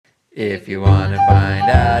If you want to find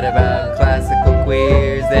out about classical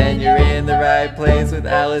queers, then you're in the right place with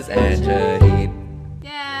Alice and Shahid.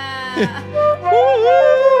 Yeah!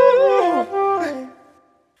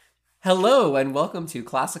 Hello and welcome to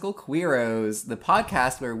Classical Queeros, the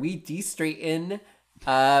podcast where we de-straighten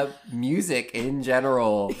music in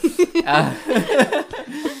general.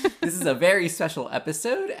 This is a very special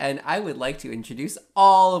episode, and I would like to introduce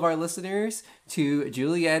all of our listeners to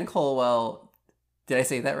Julianne Colwell. Did I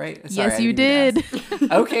say that right? Sorry, yes, you did.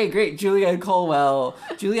 Okay, great. Julianne Colwell.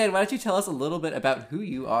 Julianne, why don't you tell us a little bit about who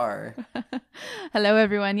you are? Hello,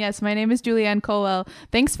 everyone. Yes, my name is Julianne Colwell.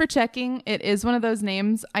 Thanks for checking. It is one of those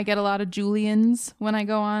names. I get a lot of Julians when I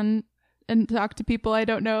go on and talk to people I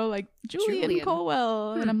don't know, like Julian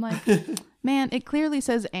Colwell. And I'm like, man, it clearly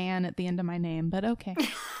says Anne at the end of my name, but okay,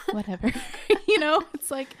 whatever.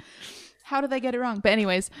 It's like, how did they get it wrong? But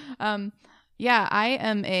anyways, yeah, I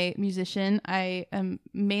am a musician. I am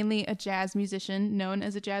mainly a jazz musician, known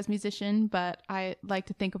as a jazz musician, but I like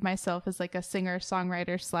to think of myself as like a singer,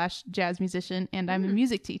 songwriter / jazz musician, and I'm a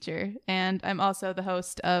music teacher. And I'm also the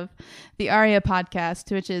host of the Aria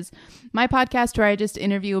podcast, which is my podcast where I just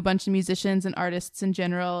interview a bunch of musicians and artists in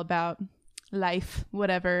general about life,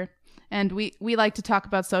 whatever. And we like to talk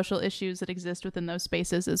about social issues that exist within those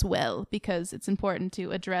spaces as well, because it's important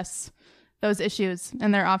to address those issues,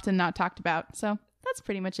 and they're often not talked about. So that's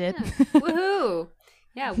pretty much it. Yeah. Woohoo!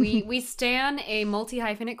 Yeah, we stan a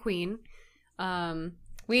multi-hyphenate queen.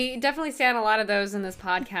 We definitely stan a lot of those in this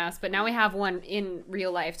podcast, but now we have one in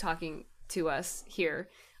real life talking to us here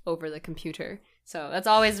over the computer. So that's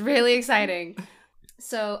always really exciting.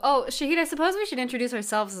 So, Shahid, I suppose we should introduce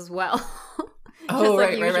ourselves as well. Oh,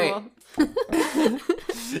 right.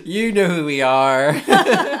 You know who we are.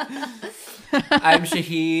 I'm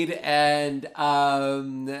Shahid, and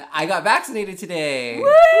I got vaccinated today.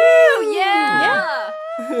 Woo! Yeah!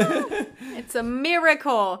 It's a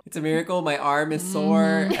miracle. It's a miracle. My arm is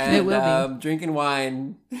sore, and It will be. Drinking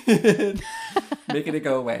wine, making it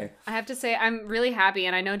go away. I have to say, I'm really happy,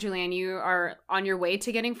 and I know, Julianne, you are on your way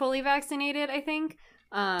to getting fully vaccinated, I think.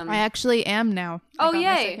 I actually am now. Oh, got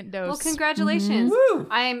my yay. second dose. Well, congratulations. Woo!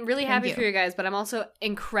 I'm really happy you. for you guys, but I'm also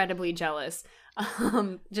incredibly jealous.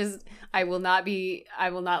 I will not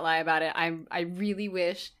lie about it. I really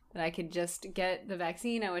wish that I could just get the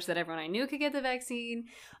vaccine. I wish that everyone I knew could get the vaccine.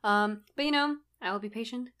 But I will be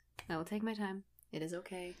patient. I will take my time. It is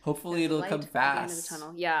okay. Hopefully it'll come Light at the end of the fast.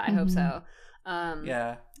 tunnel. Yeah, I hope so.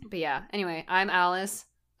 Yeah. But yeah, anyway, I'm Alice.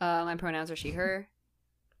 My pronouns are she, her.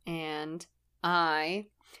 And I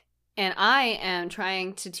am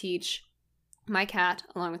trying to teach my cat,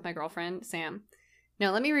 along with my girlfriend, Sam.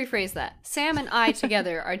 No, let me rephrase that. Sam and I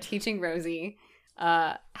together are teaching Rosie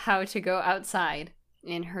how to go outside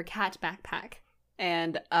in her cat backpack.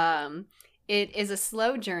 And it is a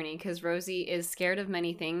slow journey because Rosie is scared of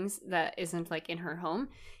many things that isn't like in her home.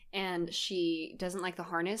 And she doesn't like the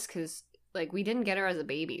harness because like we didn't get her as a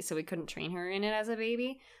baby, so we couldn't train her in it as a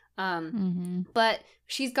baby. But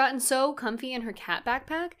she's gotten so comfy in her cat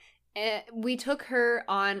backpack. We took her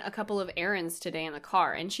on a couple of errands today in the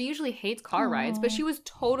car, and she usually hates car rides, but she was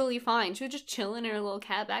totally fine. She was just chilling in her little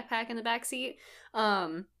cat backpack in the back seat.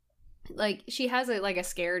 Like she has a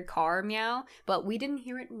scared car meow, but we didn't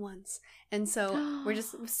hear it once, and so we're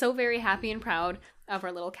just so very happy and proud of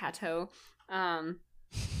our little catto. I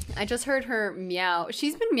just heard her meow.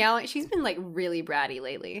 She's been meowing. She's been like really bratty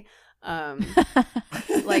lately. I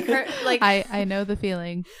know the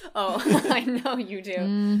feeling. Oh, I know you do.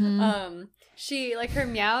 Mm-hmm. She like her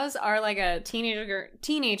meows are like a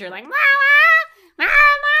teenager like wah, wah, wah,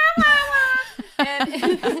 wah, wah. And in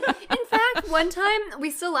fact, one time we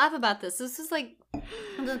still laugh about this. This was like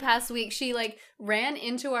the past week. She like ran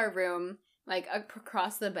into our room like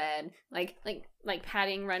across the bed, like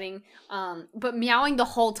patting, running, but meowing the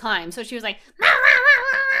whole time. So she was like.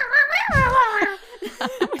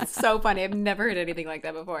 It's so funny. I've never heard anything like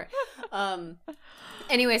that before.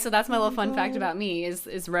 Anyway, so that's my little fun fact about me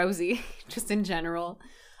is Rosie, just in general.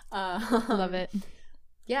 Love it.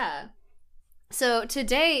 Yeah. So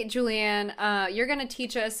today, Julianne, you're going to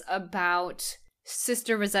teach us about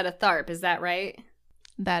Sister Rosetta Tharpe. Is that right?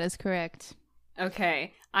 That is correct.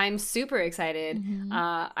 Okay. I'm super excited. Mm-hmm.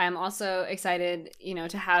 I'm also excited,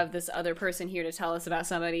 to have this other person here to tell us about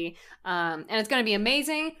somebody. And it's going to be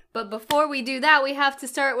amazing. But before we do that, we have to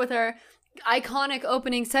start with our iconic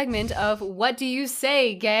opening segment of What Do You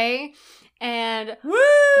Say, Gay? And Woo!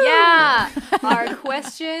 yeah, our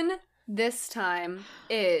question this time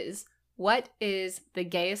is, what is the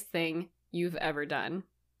gayest thing you've ever done?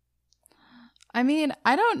 I mean,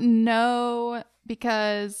 I don't know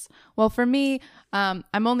because, well, for me, I'm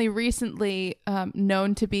only recently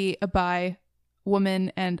known to be a bi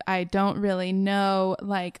woman, and I don't really know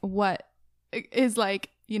like what is like,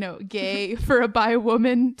 you know, gay for a bi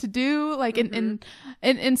woman to do. Like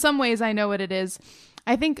in some ways, I know what it is.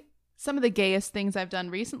 I think some of the gayest things I've done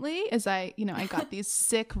recently is I got these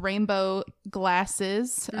sick rainbow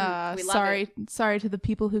glasses. We love Sorry to the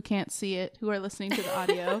people who can't see it, who are listening to the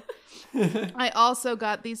audio. I also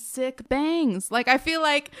got these sick bangs. Like, I feel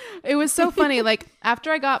like it was so funny. Like,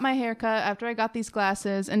 after I got my haircut, after I got these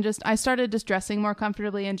glasses, and I started just dressing more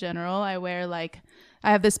comfortably in general. I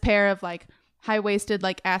have this pair of like high-waisted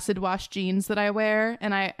like acid wash jeans that I wear,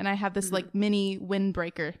 and I have this like mini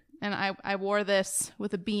windbreaker. And I wore this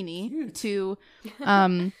with a beanie to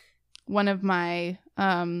one of my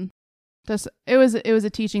it was a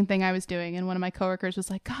teaching thing I was doing, and one of my coworkers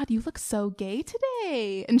was like, "God, you look so gay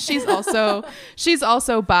today." And she's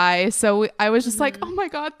also bi, so I was just like, "Oh my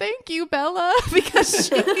God, thank you, Bella,"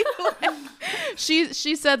 because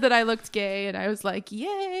she said that I looked gay, and I was like,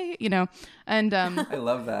 "Yay," you know. And I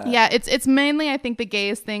love that. Yeah, it's mainly, I think, the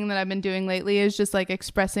gayest thing that I've been doing lately is just like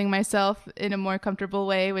expressing myself in a more comfortable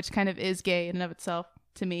way, which kind of is gay in and of itself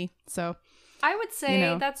to me. So I would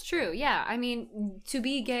say that's true. Yeah, I mean, to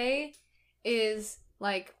be gay is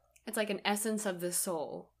like, it's like an essence of the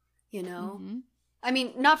soul, you know? Mm-hmm. I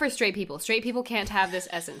mean, not for straight people. Straight people can't have this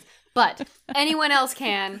essence, but anyone else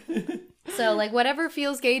can. So like, whatever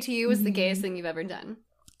feels gay to you is the gayest thing you've ever done.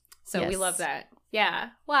 So we love that. Yeah.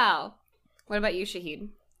 Wow. What about you, Shahid?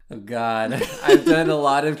 Oh God, I've done a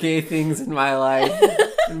lot of gay things in my life,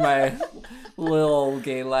 in my little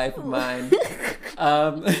gay life of mine.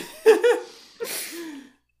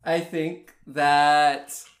 I think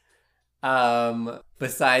that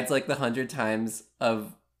besides like the 100 times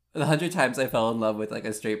I fell in love with like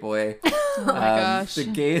a straight boy, oh my gosh, the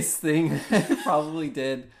gayest thing I probably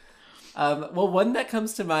did. Well, one that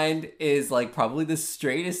comes to mind is like probably the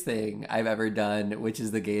straightest thing I've ever done, which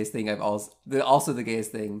is the gayest thing also the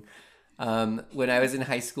gayest thing. When I was in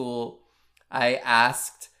high school, I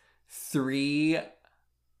asked 3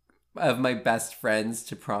 of my best friends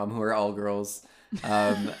to prom, who are all girls,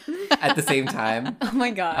 at the same time. Oh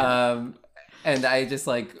my God. And I just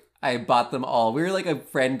like, I bought them all. We were like a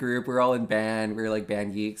friend group. We were all in band. We were like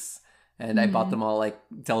band geeks. And I bought them all like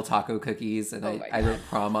Del Taco cookies, and I wrote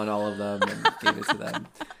prom on all of them and gave it to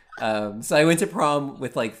them. So I went to prom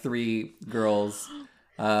with like 3 girls.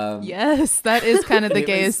 Yes, that is kind of the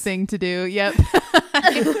gayest thing to do. Yep.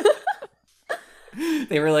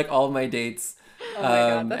 They were like all my dates. Oh my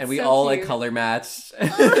God, and we so all cute. like color matched.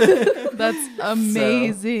 That's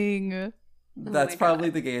amazing. That's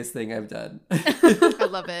probably the gayest thing I've done. I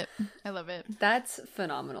love it. That's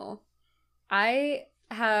phenomenal. I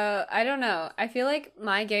don't know. I feel like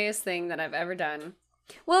my gayest thing that I've ever done.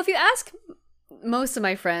 Well, if you ask most of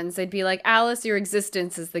my friends, they'd be like, "Alice, your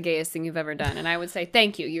existence is the gayest thing you've ever done." And I would say,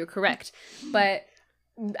 "Thank you, you're correct." But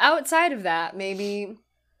outside of that, maybe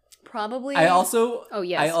probably I also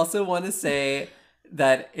yes. want to say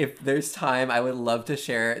that if there's time, I would love to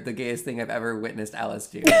share the gayest thing I've ever witnessed Alice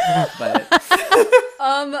do. But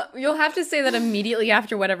you'll have to say that immediately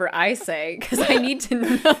after whatever I say, because I need to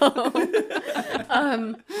know.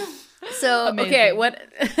 So amazing. Okay, what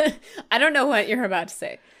I don't know what you're about to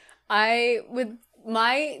say.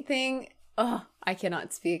 My thing, I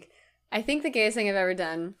cannot speak. I think the gayest thing I've ever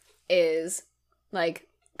done is like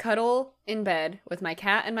cuddle in bed with my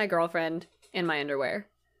cat and my girlfriend in my underwear.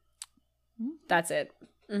 That's it.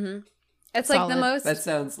 Mm-hmm. It's Solid. like the most. That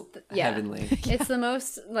sounds heavenly. It's the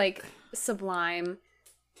most like sublime,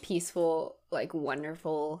 peaceful, like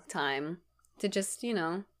wonderful time to just, you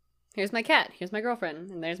know, here's my cat, here's my girlfriend,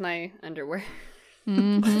 and there's my underwear.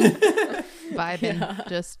 Mm-hmm. Vibing,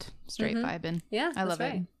 just straight vibing. Yeah, I love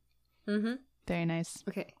right. it. Mm-hmm. Very nice.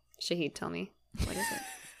 Okay, Shahid, tell me, what is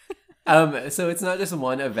it? So it's not just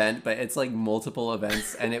one event, but it's like multiple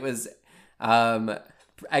events, and it was,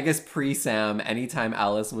 I guess pre-Sam, anytime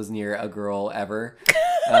Alice was near a girl ever,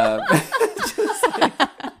 just like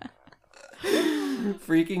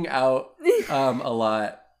freaking out a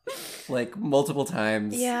lot, like multiple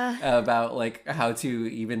times, about like how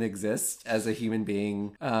to even exist as a human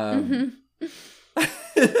being.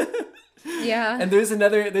 Yeah, and there's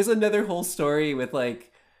another whole story with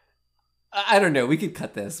like, I don't know, we could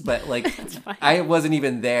cut this, but like I wasn't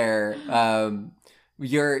even there.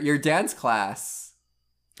 Your dance class.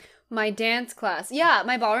 My dance class. Yeah,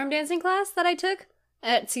 my ballroom dancing class that I took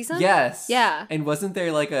at CSUN? Yes. Yeah. And wasn't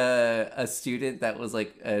there like a student that was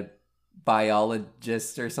like a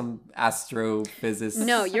biologist or some astrophysicist.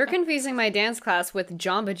 No, you're confusing my dance class with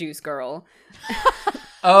Jamba Juice Girl.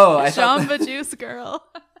 Oh, I thought Jamba Juice Girl.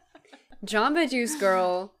 Jamba Juice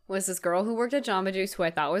Girl was this girl who worked at Jamba Juice who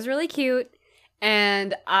I thought was really cute.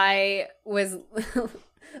 And I was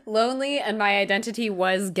lonely and my identity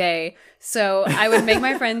was gay. So I would make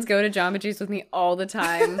my friends go to Jamba Juice with me all the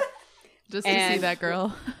time. Just to see that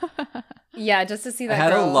girl. Yeah, just to see that I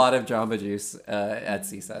had girl. a lot of Jamba Juice at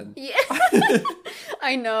CSUN. Yeah.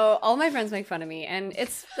 I know. All my friends make fun of me, and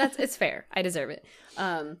it's fair. I deserve it.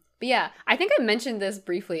 But yeah, I think I mentioned this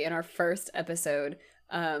briefly in our first episode,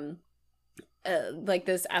 like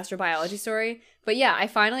this astrobiology story. But yeah, I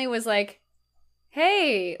finally was like,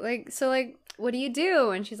 hey, what do you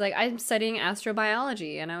do? And she's like, I'm studying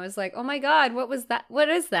astrobiology. And I was like, oh my God, what was that? What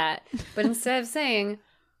is that? But instead of saying,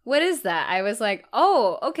 what is that? I was like,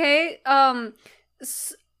 oh, okay. So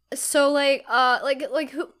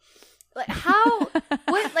who, like how,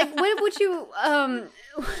 what would you, what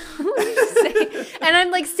would you say? And I'm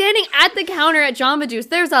like standing at the counter at Jamba Juice.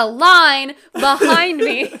 There's a line behind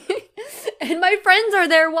me. And my friends are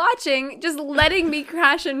there watching, just letting me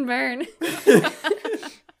crash and burn.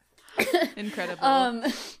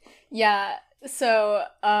 Incredible. Yeah. So,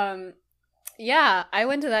 yeah, I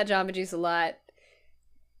went to that Jamba Juice a lot.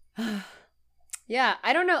 Yeah,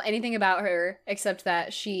 I don't know anything about her except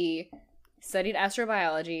that she studied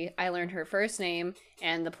astrobiology. I learned her first name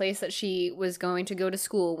and the place that she was going to go to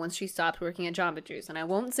school once she stopped working at Jamba Juice. And I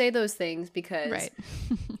won't say those things because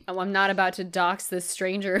I'm not about to dox this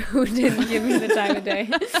stranger who didn't give me the time of day.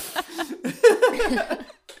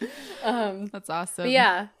 That's awesome. But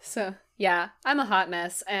yeah, so yeah, I'm a hot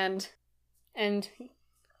mess and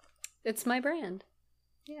it's my brand.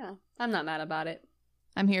 Yeah, I'm not mad about it.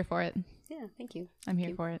 I'm here for it. Yeah, thank you. I'm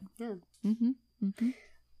here for it. Yeah. Mm-hmm. Mm-hmm.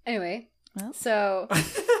 Anyway, well. So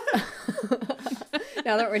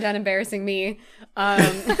now that we're done embarrassing me, I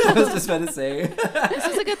was just about to say. This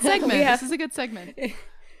is a good segment. This is a good segment.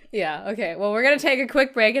 Yeah, okay. Well, we're going to take a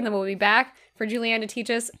quick break and then we'll be back for Julianne to teach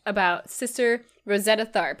us about Sister Rosetta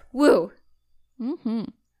Tharpe. Woo! Mm-hmm.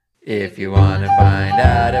 If you want to find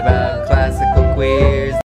out about classical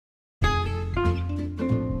queers.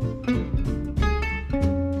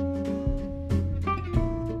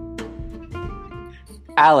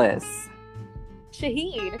 Alice,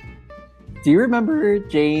 Shahid, do you remember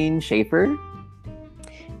Jane Schaefer?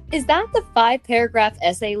 is that the 5-paragraph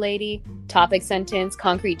essay lady? Topic, sentence,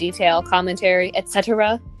 concrete detail, commentary,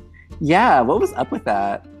 etc.? Yeah, what was up with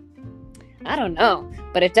that? I don't know,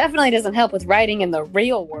 but it definitely doesn't help with writing in the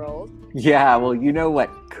real world. Yeah, well, you know what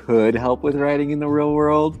could help with writing in the real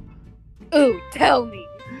world? Ooh, tell me.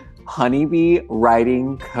 Honeybee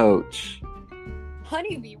Writing Coach.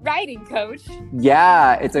 Honeybee Writing Coach?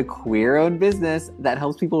 Yeah, it's a queer-owned business that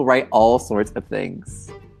helps people write all sorts of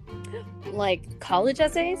things. Like college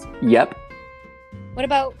essays? Yep. What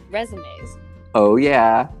about resumes? Oh,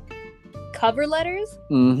 yeah. Cover letters?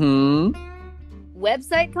 Mm-hmm.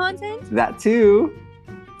 Website content? That too.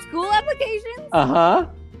 School applications? Uh-huh.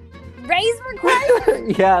 Raise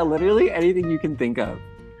requirements? Yeah, literally anything you can think of.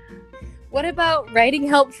 What about writing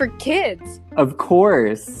help for kids? Of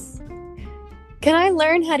course. Can I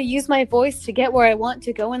learn how to use my voice to get where I want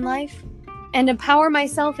to go in life? And empower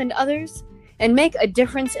myself and others? And make a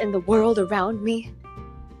difference in the world around me?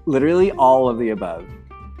 Literally all of the above.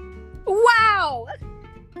 Wow!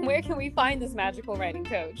 Where can we find this magical writing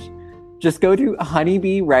coach? Just go to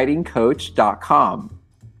honeybeewritingcoach.com.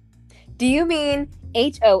 Do you mean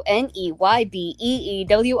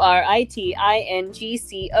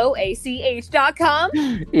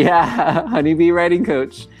HONEYBEEWRITINGCOACH.com? Yeah, Honeybee Writing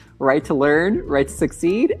Coach. Right to learn, right to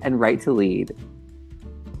succeed, and right to lead.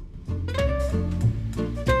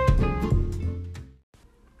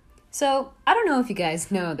 So, I don't know if you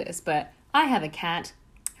guys know this, but I have a cat.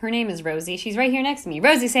 Her name is Rosie. She's right here next to me.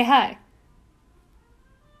 Rosie, say hi.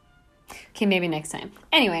 Okay, maybe next time.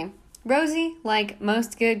 Anyway, Rosie, like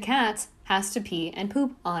most good cats, has to pee and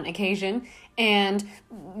poop on occasion, and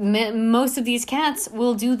most of these cats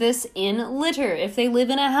will do this in litter if they live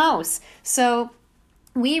in a house. So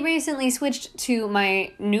we recently switched to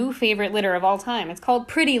my new favorite litter of all time. It's called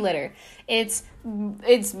Pretty Litter. It's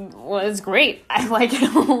great. I like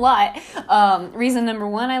it a lot. Reason number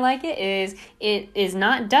one I like it is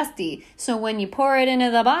not dusty. So when you pour it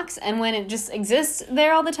into the box and when it just exists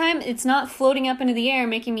there all the time, it's not floating up into the air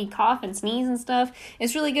making me cough and sneeze and stuff.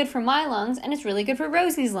 It's really good for my lungs and it's really good for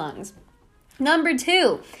Rosie's lungs. Number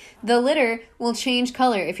 2, the litter will change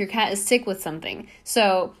color if your cat is sick with something.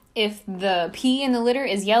 So if the pee in the litter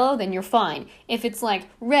is yellow, then you're fine. If it's like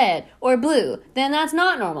red or blue, then that's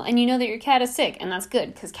not normal. And you know that your cat is sick, and that's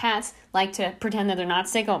good because cats like to pretend that they're not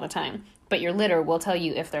sick all the time. But your litter will tell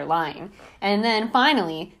you if they're lying. And then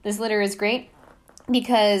finally, this litter is great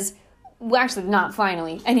because... Well, actually, not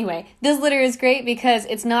finally. Anyway, this litter is great because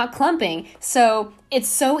it's not clumping, so it's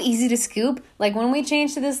so easy to scoop. Like when we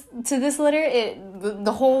changed to this litter,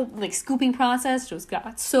 the whole like scooping process just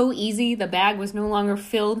got so easy. The bag was no longer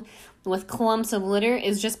filled with clumps of litter.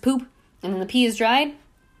 It's just poop, and then the pee is dried,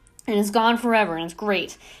 and it's gone forever, and it's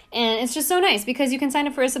great. And it's just so nice because you can sign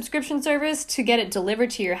up for a subscription service to get it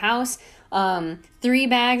delivered to your house, 3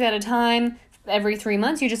 bags at a time. Every 3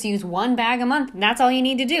 months, you just use 1 bag a month. And that's all you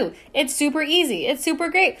need to do. It's super easy. It's super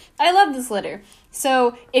great. I love this litter.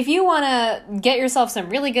 So if you want to get yourself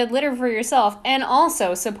some really good litter for yourself and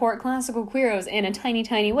also support Classical Queeros in a tiny,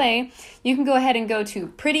 tiny way, you can go ahead and go to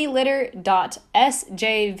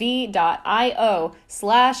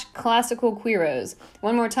prettylitter.sjv.io/classicalqueeros.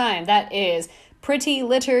 One more time, that is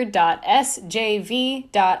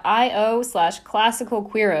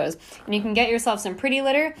prettylitter.sjv.io/classicalqueeros. And you can get yourself some pretty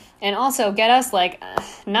litter and also get us like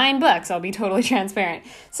 $9. I'll be totally transparent.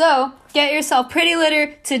 So get yourself pretty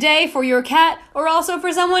litter today for your cat or also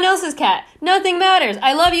for someone else's cat. Nothing matters.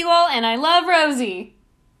 I love you all and I love Rosie.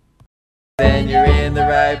 Then you're in the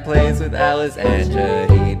right place with Alice and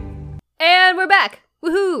Shahid. And we're back.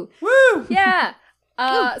 Woohoo! Woo! Yeah.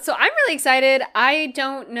 So I'm really excited. I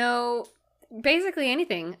don't know basically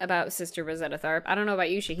anything about Sister Rosetta Tharpe. I don't know about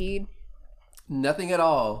you, Shahid. Nothing at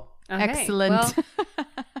all. Okay, Excellent. Well,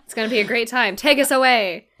 it's going to be a great time. Take us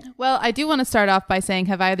away. Well, I do want to start off by saying,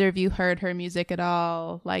 have either of you heard her music at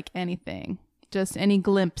all? Like anything? Just any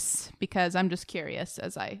glimpse? Because I'm just curious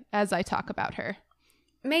as I talk about her.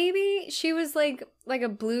 Maybe she was like a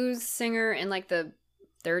blues singer in like the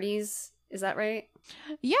 30s. Is that right?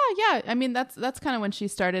 Yeah. I mean, that's kind of when she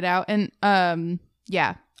started out, and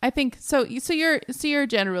yeah. I think so. You're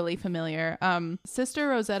generally familiar. Sister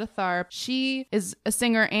Rosetta Tharpe. She is a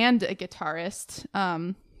singer and a guitarist.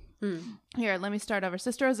 Here, let me start over.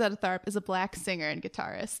 Sister Rosetta Tharpe is a Black singer and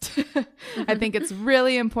guitarist. I think it's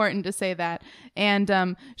really important to say that.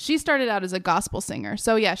 And she started out as a gospel singer.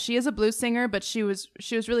 So yeah, she is a blues singer, but she was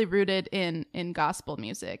really rooted in gospel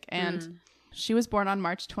music. And she was born on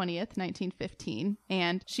March 20th, 1915,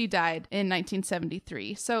 and she died in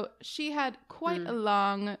 1973. So she had quite a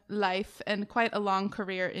long life and quite a long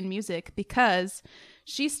career in music because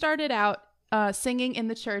she started out singing in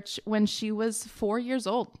the church when she was 4 years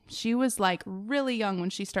old. She was like really young when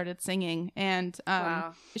she started singing, and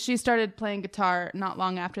Wow. She started playing guitar not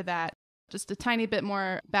long after that. Just a tiny bit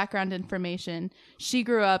more background information. She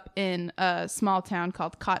grew up in a small town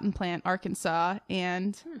called Cotton Plant, Arkansas,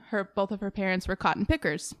 and both of her parents were cotton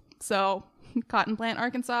pickers. So Cotton Plant,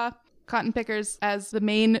 Arkansas, cotton pickers as the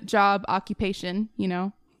main job occupation, you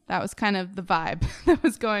know, that was kind of the vibe that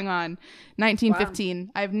was going on. 1915.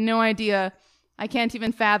 Wow. I have no idea. I can't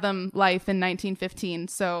even fathom life in 1915.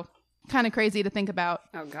 So kind of crazy to think about.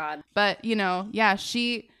 Oh, God. But, you know, yeah,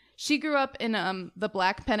 She grew up in the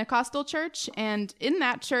Black Pentecostal church, and in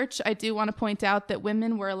that church, I do want to point out that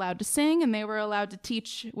women were allowed to sing and they were allowed to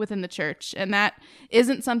teach within the church, and that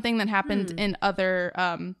isn't something that happened in other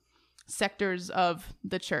sectors of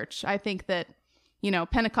the church. I think that, you know,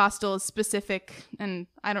 Pentecostal is specific, and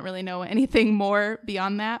I don't really know anything more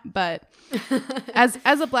beyond that, but as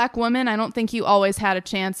a Black woman, I don't think you always had a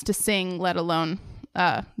chance to sing, let alone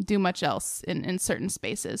do much else in certain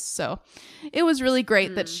spaces. So it was really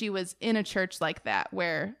great that she was in a church like that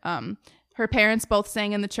where her parents both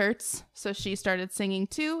sang in the church, so she started singing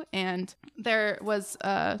too. And there was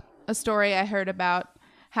a story I heard about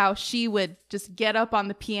how she would just get up on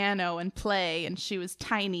the piano and play, and she was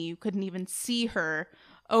tiny. You couldn't even see her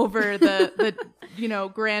over the you know,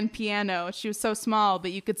 grand piano. She was so small,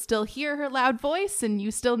 but you could still hear her loud voice, and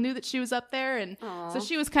you still knew that she was up there. And so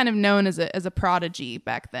she was kind of known as a prodigy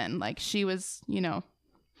back then. Like, she was, you know,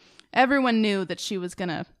 everyone knew that she was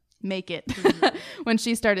gonna make it when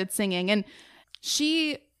she started singing. And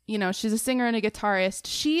she, you know, she's a singer and a guitarist.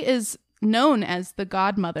 She is known as the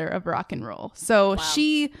godmother of rock and roll. So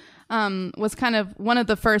she was kind of one of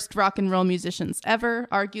the first rock and roll musicians ever,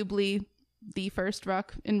 arguably the first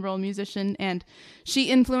rock and roll musician, and she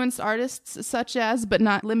influenced artists such as, but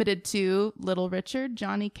not limited to, Little Richard,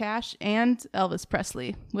 Johnny Cash, and Elvis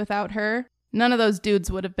Presley. Without her, none of those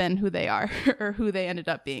dudes would have been who they are or who they ended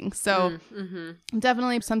up being. So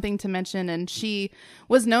definitely something to mention. And she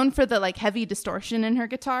was known for the like heavy distortion in her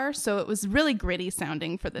guitar, so it was really gritty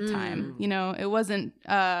sounding for the time. You know, it wasn't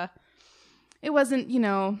it wasn't,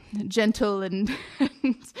 gentle and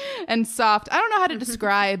and soft. I don't know how to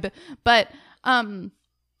describe, but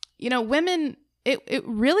women, it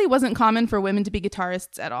really wasn't common for women to be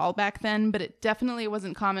guitarists at all back then, but it definitely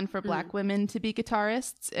wasn't common for Black women to be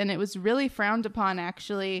guitarists. And it was really frowned upon,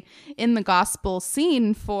 actually, in the gospel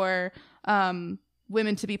scene for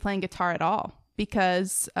women to be playing guitar at all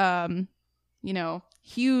because,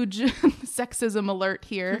 huge sexism alert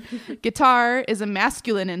here. Guitar is a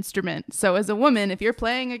masculine instrument. So as a woman, if you're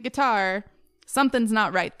playing a guitar, something's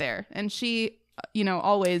not right there. And she,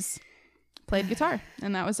 always played guitar,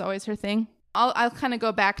 and that was always her thing. I'll kind of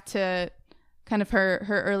go back to kind of her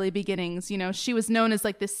early beginnings. She was known as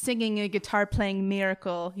like this singing and guitar playing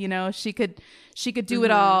miracle. She could do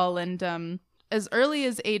it all. And as early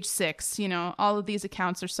as age 6, all of these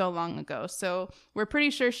accounts are so long ago. So we're pretty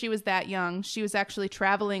sure she was that young. She was actually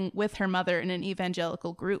traveling with her mother in an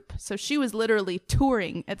evangelical group. So she was literally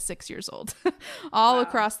touring at 6 years old, all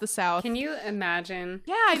across the South. Can you imagine?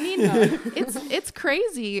 Yeah, I mean, it's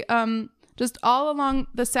crazy. Just all along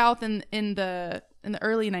the South in the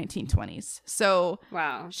early 1920s. So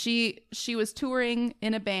wow, she was touring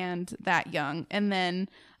in a band that young, and then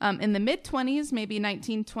in the mid 20s, maybe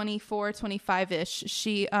 1924, 25ish,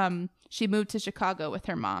 she moved to Chicago with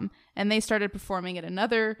her mom, and they started performing at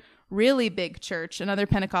another really big church, another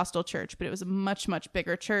Pentecostal church, but it was a much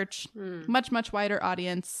bigger church, much wider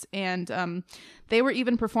audience, and they were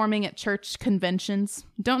even performing at church conventions.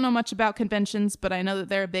 Don't know much about conventions, but I know that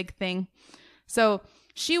they're a big thing. So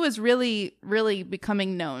she was really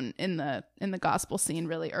becoming known in the gospel scene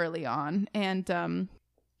really early on. And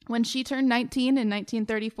when she turned 19 in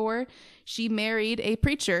 1934, she married a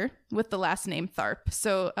preacher with the last name Tharp.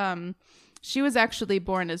 So she was actually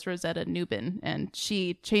born as Rosetta Newbin, and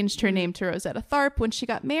she changed her name to Rosetta Tharp when she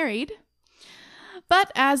got married.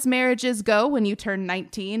 But as marriages go, when you turn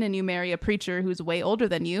 19 and you marry a preacher who's way older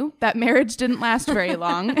than you, that marriage didn't last very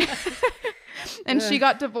long. And she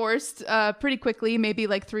got divorced pretty quickly, maybe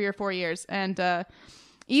like 3 or 4 years. And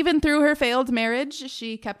even through her failed marriage,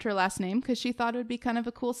 she kept her last name because she thought it would be kind of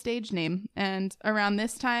a cool stage name. And around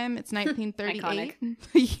this time, it's 1938.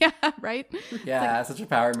 Yeah, right? Yeah, like, such a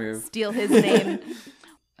power move. Steal his name.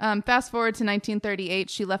 Fast forward to 1938,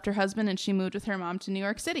 she left her husband and she moved with her mom to New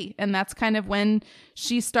York City. And that's kind of when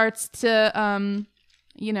she starts to,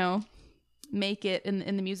 make it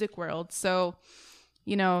in the music world. So,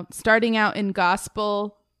 starting out in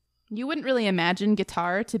gospel, you wouldn't really imagine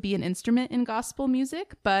guitar to be an instrument in gospel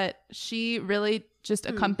music, but she really just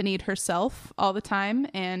accompanied herself all the time.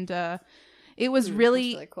 And it was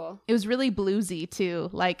really cool. It was really bluesy too.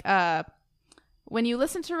 Like when you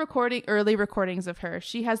listen to early recordings of her,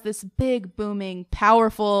 she has this big, booming,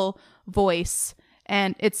 powerful voice,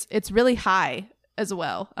 and it's really high as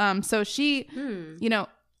well. So she,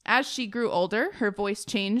 as she grew older, her voice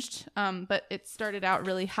changed, but it started out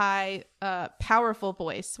really high, powerful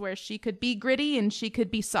voice where she could be gritty and she could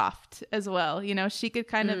be soft as well. She could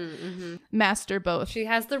kind of master both. She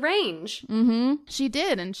has the range. She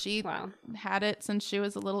did, and she had it since she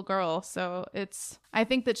was a little girl. So I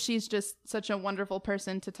think that she's just such a wonderful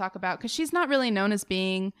person to talk about because she's not really known as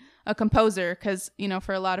being a composer because,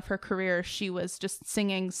 for a lot of her career, she was just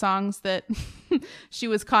singing songs that she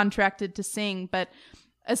was contracted to sing. But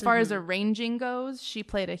as far as arranging goes, she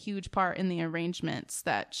played a huge part in the arrangements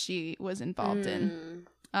that she was involved in.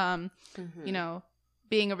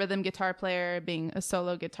 Being a rhythm guitar player, being a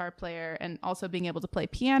solo guitar player, and also being able to play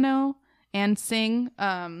piano and sing.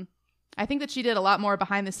 I think that she did a lot more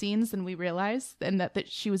behind the scenes than we realized and that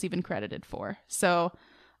she was even credited for. So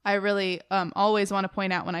I really always want to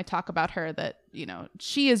point out when I talk about her that,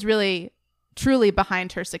 she is really, truly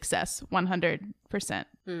behind her success 100%.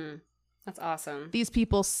 That's awesome. These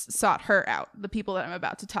people sought her out. The people that I'm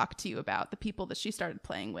about to talk to you about, the people that she started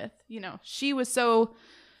playing with. She was so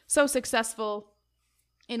successful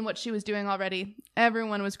in what she was doing already.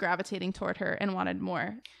 Everyone was gravitating toward her and wanted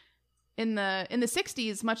more. In the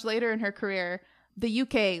 60s, much later in her career, the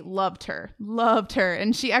UK loved her.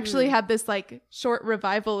 And she actually had this like short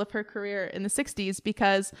revival of her career in the 60s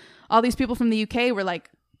because all these people from the UK were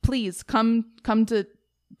like, please come to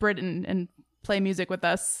Britain and play music with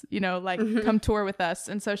us, come tour with us.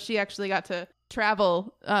 And so she actually got to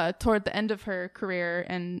travel toward the end of her career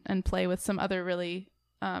and play with some other really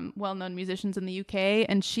well-known musicians in the UK.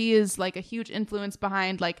 And she is like a huge influence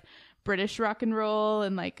behind like British rock and roll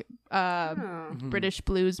and like British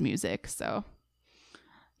blues music. So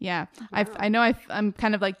yeah, wow. I know I'm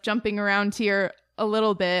kind of like jumping around here a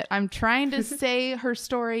little bit. I'm trying to say her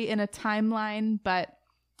story in a timeline, but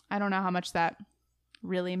I don't know how much that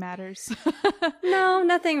really matters. No,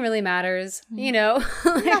 nothing really matters. You know,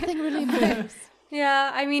 Nothing really matters.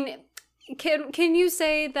 Yeah, I mean, can you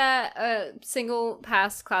say that a single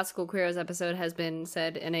past Classical Queers episode has been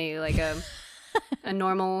said in a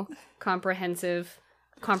normal,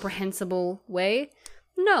 comprehensible way?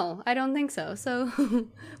 No, I don't think so. So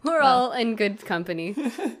we're all in good company.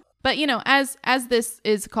 But, you know, as this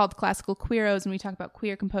is called Classical Queeros and we talk about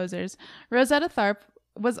queer composers, Rosetta Tharpe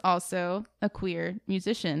was also a queer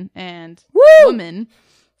musician and woman.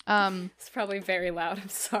 It's probably very loud. I'm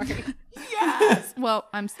sorry. Yes. Well,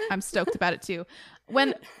 I'm stoked about it too.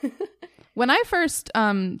 When I first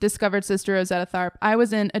discovered Sister Rosetta Tharpe, I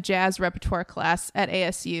was in a jazz repertoire class at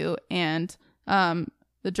ASU, and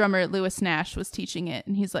the drummer Lewis Nash was teaching it,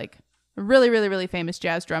 and he's like a really, really, really famous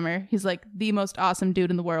jazz drummer. He's like the most awesome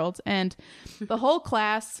dude in the world, and the whole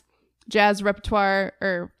class, jazz repertoire,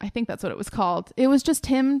 or I think that's what it was called, it was just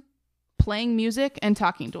him playing music and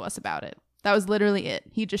talking to us about it. That was literally it.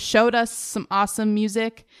 He just showed us some awesome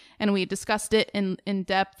music and we discussed it in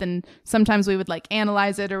depth, and sometimes we would like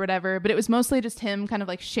analyze it or whatever, but it was mostly just him kind of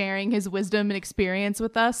like sharing his wisdom and experience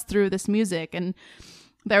with us through this music. And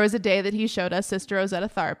there was a day that he showed us Sister Rosetta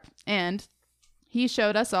Tharpe, and he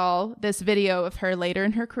showed us all this video of her later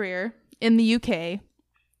in her career in the UK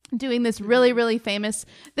doing this really, really famous,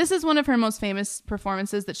 this is one of her most famous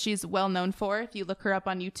performances that she's well known for. If you look her up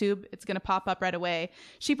on YouTube, it's going to pop up right away.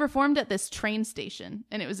 She performed at this train station,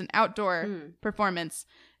 and it was an outdoor performance.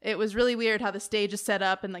 It was really weird how the stage is set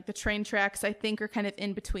up, and like the train tracks, I think, are kind of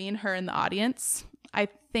in between her and the audience. I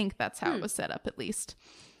think that's how it was set up, at least.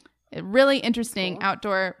 A really interesting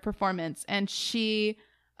outdoor performance. And she,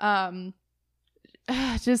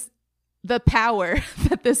 just the power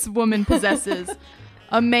that this woman possesses.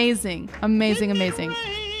 Amazing, amazing, amazing.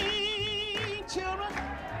 Rain, children.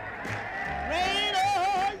 Rain,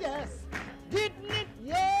 oh yes. Didn't it?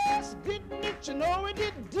 Yes, didn't it? You know it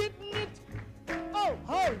didn't it?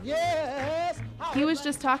 Oh, yes. He was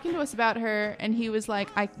just talking to us about her, and he was like,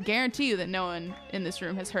 I guarantee you that no one in this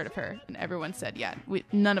room has heard of her. And everyone said, yeah,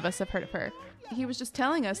 none of us have heard of her. He was just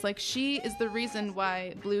telling us, like, she is the reason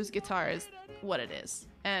why blues guitar is what it is,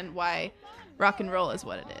 and why rock and roll is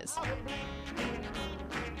what it is.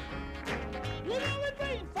 You know it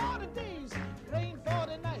rained 40 days, rained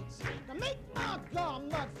 40 nights. To make my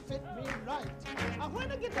garment fit me right.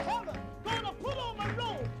 When I get to heaven, gonna put on my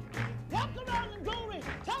robe, walk around in glory,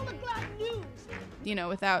 tell the glad news. You know,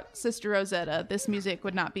 without Sister Rosetta, this music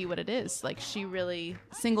would not be what it is. Like, she really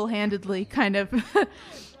single-handedly kind of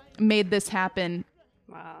made this happen.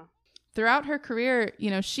 Wow. Throughout her career,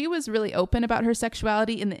 you know, she was really open about her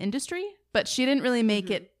sexuality in the industry, but she didn't really make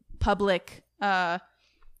it public for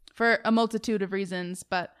a multitude of reasons.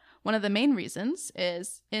 But one of the main reasons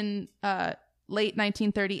is in late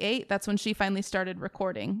 1938, that's when she finally started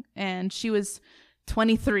recording. And she was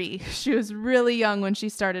 23. She was really young when she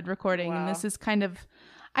started recording. Wow. And this is kind of,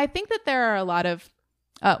 I think that there are a lot of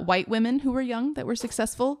white women who were young that were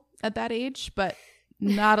successful at that age, but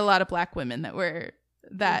not a lot of black women that were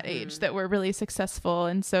that age that were really successful.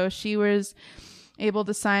 And so she was able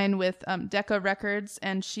to sign with Decca Records,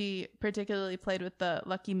 and she particularly played with the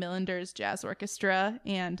Lucky Millanders Jazz Orchestra,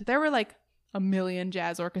 and there were like a million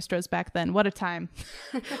jazz orchestras back then. What a time.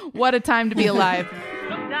 What a time to be alive.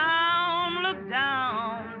 Look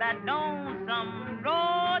down that lonesome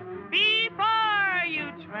road before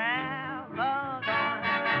you travel on.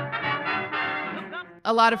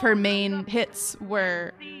 A lot of her main hits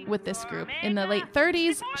were with this group. In the late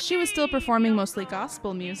 30s, she was still performing mostly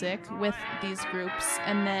gospel music with these groups,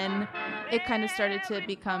 and then it kind of started to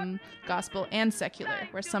become gospel and secular,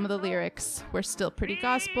 where some of the lyrics were still pretty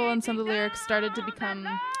gospel and some of the lyrics started to become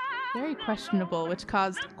very questionable, which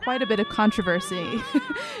caused quite a bit of controversy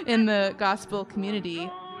in the gospel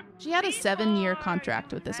community. She had a 7-year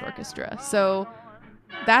contract with this orchestra, so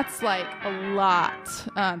that's like a lot.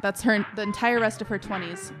 That's the entire rest of her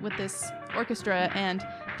 20s with this orchestra, and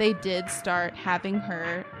they did start having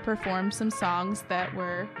her perform some songs that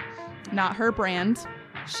were not her brand.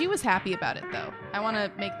 She was happy about it, though. I want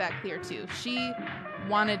to make that clear, too. She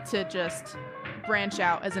wanted to just branch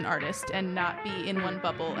out as an artist and not be in one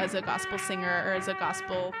bubble as a gospel singer or as a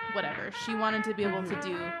gospel whatever. She wanted to be able to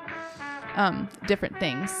do different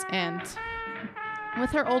things. And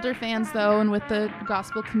with her older fans, though, and with the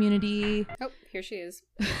gospel community... Oh, here she is.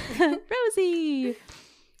 Rosie!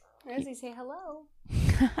 Rosie, say hello.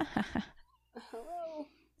 Hello.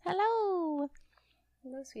 Hello.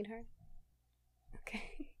 Hello, sweetheart.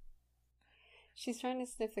 Okay. She's trying to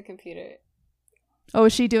sniff the computer. Oh,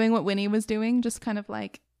 is she doing what Winnie was doing? Just kind of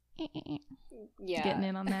like... Yeah. Getting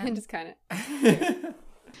in on that? Just kind of.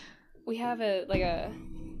 we have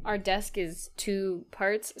our desk is 2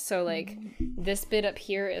 parts, so like this bit up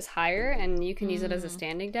here is higher and you can use it as a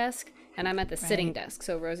standing desk, and I'm at the sitting desk,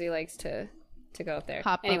 so Rosie likes to go up there.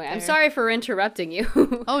 Anyway, I'm sorry for interrupting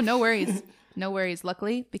you. Oh, no worries. No worries.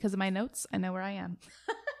 Luckily, because of my notes, I know where I am.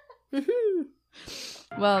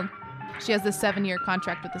 Well, she has this 7-year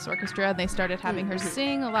contract with this orchestra, and they started having her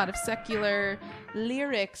sing a lot of secular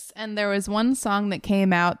lyrics, and there was one song that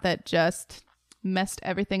came out that just messed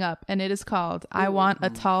everything up, and it is called I Want a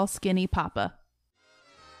Tall Skinny Papa.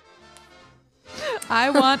 I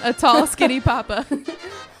want a tall skinny papa.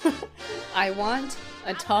 I want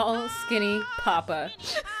a tall skinny papa.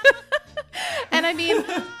 And I mean,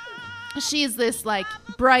 she's this like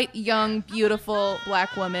bright, young, beautiful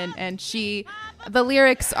black woman, and the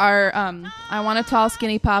lyrics are I want a tall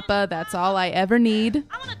skinny papa, that's all I ever need.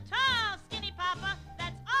 I want a tall, skinny papa.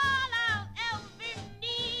 That's all I'll ever need.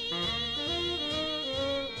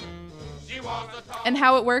 And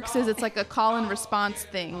how it works is it's like a call and response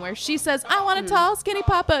thing where she says, I want a tall, skinny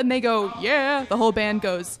papa. And they go, yeah. The whole band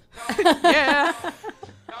goes, yeah.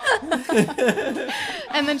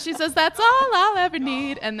 And then she says, that's all I'll ever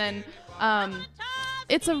need. And then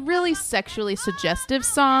it's a really sexually suggestive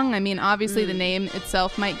song. I mean, obviously the name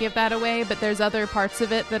itself might give that away, but there's other parts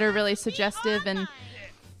of it that are really suggestive.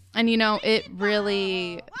 And you know, it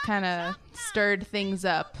really kind of stirred things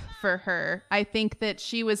up for her. I think that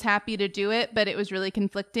she was happy to do it, but it was really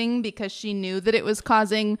conflicting because she knew that it was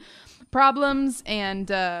causing problems.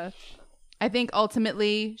 And I think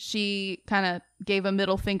ultimately she kind of gave a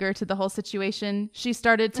middle finger to the whole situation. She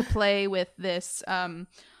started to play with this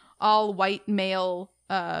all white male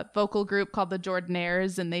vocal group called the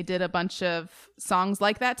Jordanaires, and they did a bunch of songs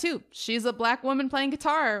like that too. She's a black woman playing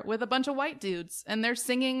guitar with a bunch of white dudes, and they're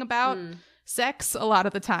singing about sex a lot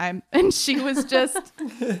of the time, and she was just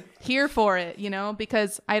here for it, you know,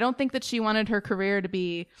 because I don't think that she wanted her career to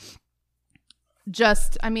be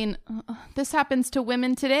just, I mean, this happens to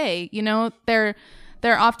women today, you know, they're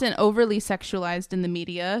often overly sexualized in the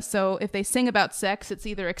media, so if they sing about sex, it's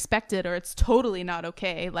either expected or it's totally not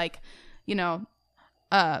okay. Like, you know,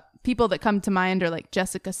 people that come to mind are like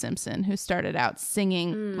Jessica Simpson, who started out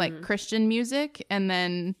singing like Christian music, and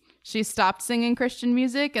then she stopped singing Christian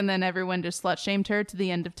music, and then everyone just slut shamed her to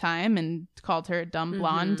the end of time and called her a dumb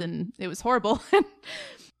blonde, and it was horrible.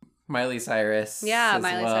 Miley Cyrus. Yeah, as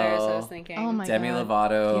Miley well. Cyrus, I was thinking. Oh my Demi God.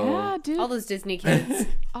 Lovato. Yeah, dude. All those Disney kids.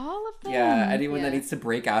 All of them. Yeah, anyone that Yeah. needs to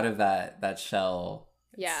break out of that shell.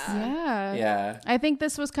 Yeah. Yeah. I think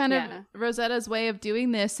this was kind of Yeah. Rosetta's way of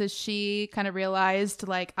doing this, is she kind of realized,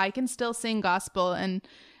 like, I can still sing gospel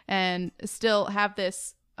and still have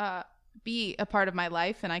this be a part of my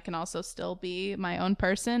life, and I can also still be my own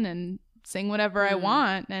person and sing whatever I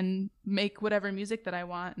want and make whatever music that I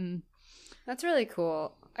want. And That's really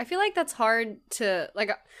cool. I feel like that's hard to,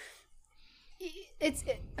 like,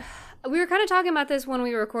 we were kind of talking about this when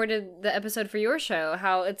we recorded the episode for your show,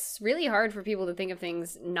 how it's really hard for people to think of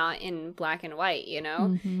things not in black and white, you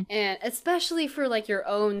know? And especially for, like, your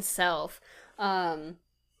own self.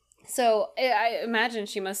 So I imagine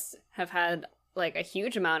she must have had, like, a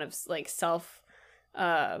huge amount of, like,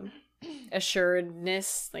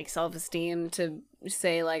 assuredness, like self-esteem, to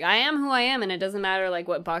say, like, I am who I am, and it doesn't matter, like,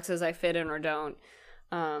 what boxes I fit in or don't.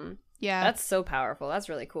 yeah. That's so powerful. That's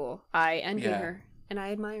really cool. I envy Yeah. her and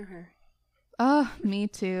I admire her. Oh, me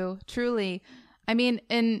too. Truly. I mean,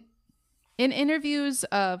 in interviews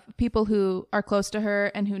of people who are close to her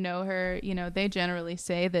and who know her, you know, they generally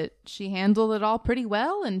say that she handled it all pretty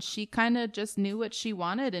well, and she kind of just knew what she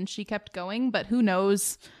wanted and she kept going. But who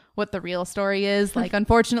knows what the real story is? Like,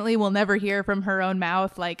 unfortunately, we'll never hear from her own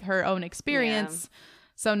mouth, like, her own experience.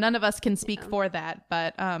 So none of us can speak for that.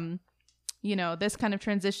 But, you know, this kind of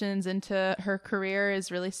transitions into her career is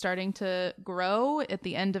really starting to grow. At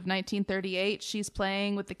the end of 1938, she's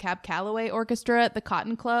playing with the Cab Calloway Orchestra at the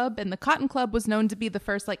Cotton Club, and the Cotton Club was known to be the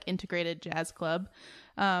first, like, integrated jazz club.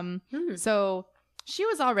 So she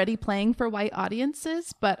was already playing for white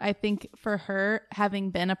audiences, but I think for her, having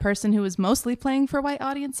been a person who was mostly playing for white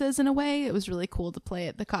audiences in a way, it was really cool to play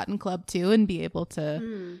at the Cotton Club too and be able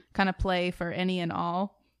to kind of play for any and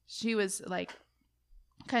all. She was like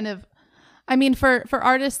kind of, I mean, for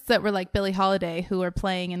artists that were like Billie Holiday, who were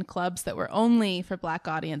playing in clubs that were only for black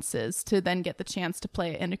audiences, to then get the chance to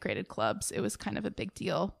play at integrated clubs, it was kind of a big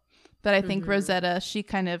deal. But I think Rosetta, she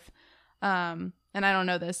kind of, and I don't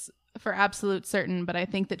know this for absolute certain, but I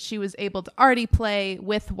think that she was able to already play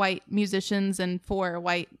with white musicians and for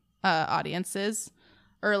white audiences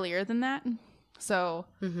earlier than that. So,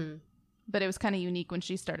 but it was kind of unique when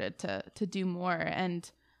she started to do more. And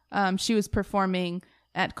she was performing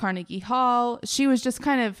at Carnegie Hall. She was just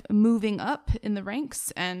kind of moving up in the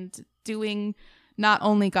ranks and doing not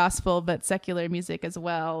only gospel but secular music as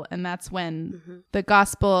well. And that's when the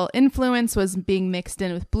gospel influence was being mixed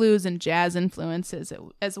in with blues and jazz influences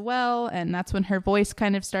as well. And that's when her voice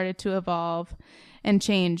kind of started to evolve and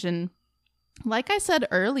change. And like I said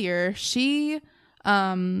earlier, she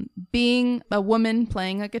being a woman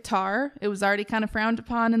playing a guitar, it was already kind of frowned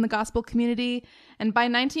upon in the gospel community. And by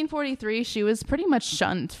 1943, she was pretty much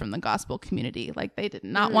shunned from the gospel community. Like, they did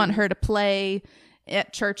not want her to play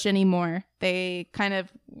at church anymore. They kind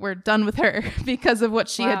of were done with her because of what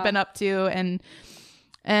she had been up to.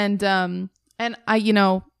 And I, you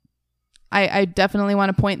know, I definitely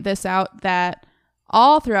want to point this out, that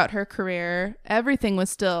all throughout her career, everything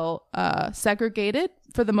was still segregated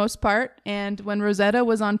for the most part. And when Rosetta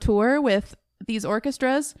was on tour with these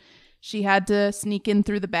orchestras, she had to sneak in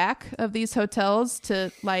through the back of these hotels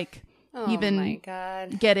to like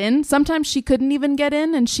get in. Sometimes she couldn't even get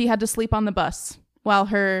in, and she had to sleep on the bus while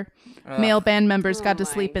her male band members got to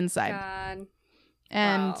sleep inside. God.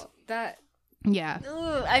 And I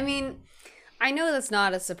mean, I know that's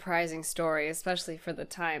not a surprising story, especially for the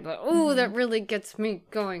time, but that really gets me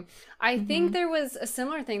going. I think there was a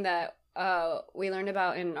similar thing that we learned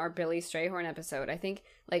about in our Billy Strayhorn episode. I think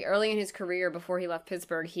like early in his career, before he left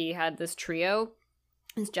Pittsburgh, he had this trio,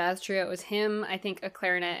 his jazz trio. It was him, I think, a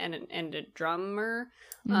clarinet and a drummer.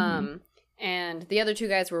 And the other two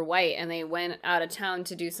guys were white, and they went out of town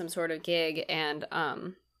to do some sort of gig, and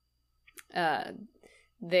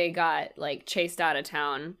they got like chased out of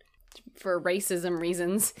town for racism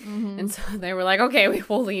reasons. And so they were like, okay, we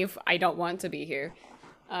will leave. I don't want to be here.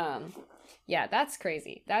 Yeah, that's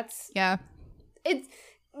crazy. The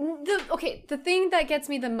thing that gets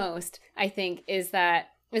me the most, I think, is that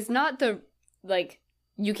it's not the like,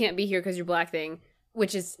 you can't be here because you're black thing,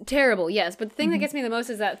 which is terrible, yes, but the thing that gets me the most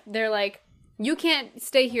is that they're like, you can't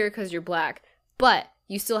stay here because you're black, but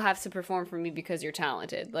you still have to perform for me because you're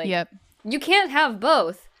talented. Like, you can't have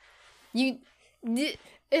both. Okay,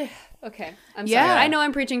 I'm sorry. I know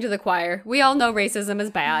I'm preaching to the choir. We all know racism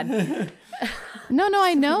is bad. No,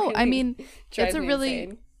 I know. Really I mean,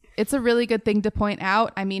 it's a really good thing to point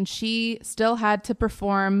out. I mean, she still had to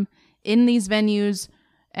perform in these venues,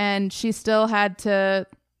 and she still had to,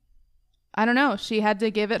 I don't know, she had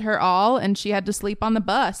to give it her all, and she had to sleep on the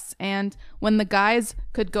bus. And when the guys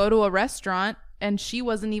could go to a restaurant and she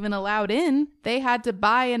wasn't even allowed in, they had to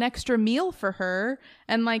buy an extra meal for her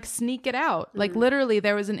and like sneak it out. Like literally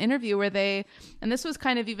there was an interview where they, and this was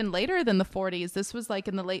kind of even later than the 40s. This was like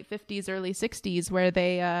in the late 50s, early 60s, where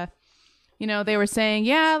they, you know, they were saying,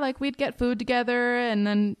 yeah, like we'd get food together, and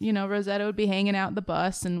then, you know, Rosetta would be hanging out the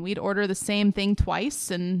bus, and we'd order the same thing twice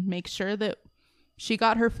and make sure that she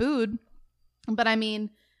got her food. But I mean,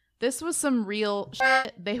 this was some real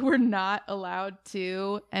shit. They were not allowed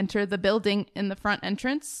to enter the building in the front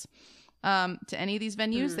entrance to any of these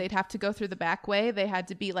venues. They'd have to go through the back way. They had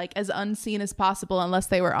to be like as unseen as possible unless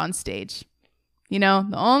they were on stage. You know,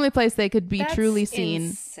 the only place they could be truly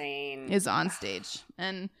seen is on stage.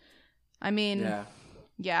 And I mean,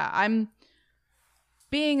 I'm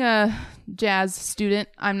being a jazz student,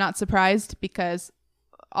 I'm not surprised, because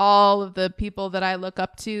all of the people that I look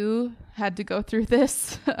up to had to go through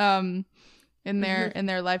this in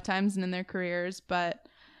their lifetimes and in their careers. But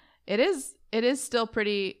it is still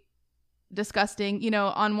pretty disgusting. You know,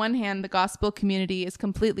 on one hand, the gospel community is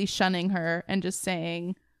completely shunning her and just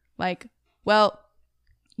saying like, well,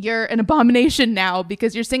 you're an abomination now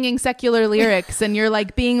because you're singing secular lyrics and you're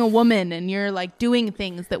like being a woman and you're like doing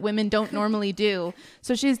things that women don't normally do.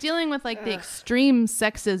 So she's dealing with like the extreme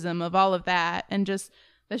sexism of all of that, and just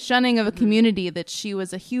the shunning of a community that she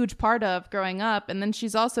was a huge part of growing up. And then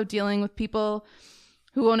she's also dealing with people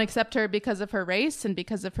who won't accept her because of her race and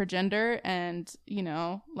because of her gender and, you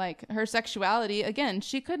know, like her sexuality. Again,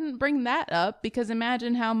 she couldn't bring that up because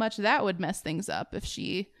imagine how much that would mess things up if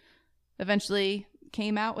she eventually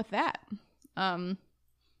came out with that. So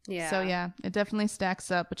yeah, it definitely stacks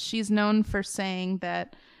up. But she's known for saying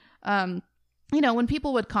that, you know, when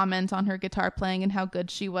people would comment on her guitar playing and how good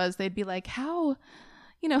she was, they'd be like, how...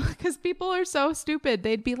 You know, because people are so stupid.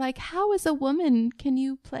 They'd be like, how as a woman can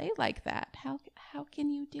you play like that? How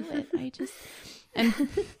can you do it? I just... And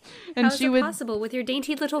how is it possible with your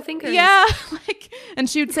dainty little fingers? Yeah. Like, and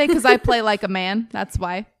she would say, because I play like a man. That's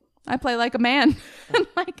why. I play like a man. And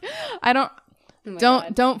like, I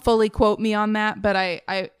don't fully quote me on that, but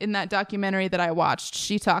I in that documentary that I watched,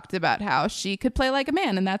 she talked about how she could play like a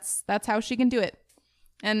man, and that's how she can do it.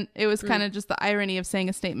 And it was kind of just the irony of saying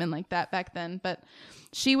a statement like that back then. But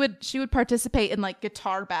she would participate in like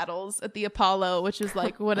guitar battles at the Apollo, which is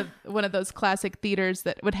like one of those classic theaters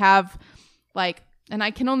that would have like, and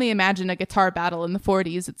I can only imagine a guitar battle in the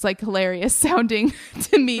 40s. It's like hilarious sounding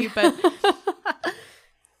to me, but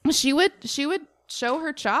she would show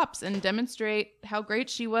her chops and demonstrate how great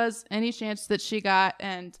she was any chance that she got,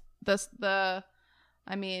 and how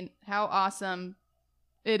awesome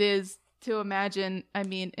it is to imagine,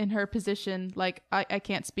 in her position, like I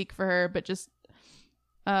can't speak for her, but just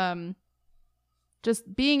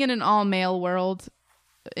being in an all male world,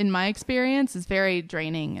 in my experience, is very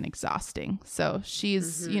draining and exhausting. So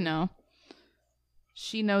she's,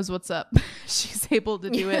 she knows what's up. She's able to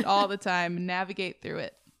do it all the time and navigate through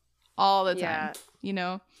it all the time,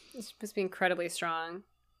 It's supposed to be incredibly strong.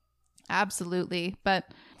 Absolutely.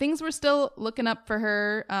 But things were still looking up for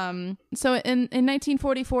her. So in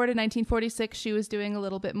 1944 to 1946, she was doing a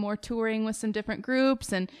little bit more touring with some different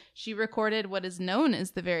groups, and she recorded what is known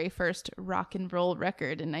as the very first rock and roll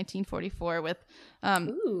record in 1944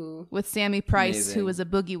 with Sammy Price. Amazing. Who was a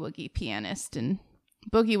boogie woogie pianist. And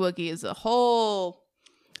boogie woogie is a whole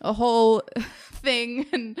thing,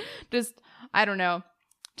 and just, I don't know,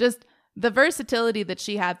 just the versatility that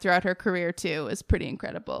she had throughout her career too is pretty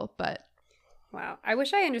incredible. But wow, I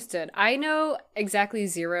wish I understood. I know exactly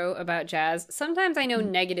zero about jazz. Sometimes I know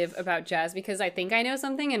negative about jazz because I think I know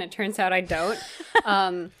something and it turns out I don't.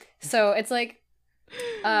 So it's like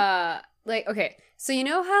okay, so you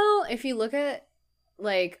know how if you look at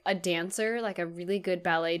like a dancer, like a really good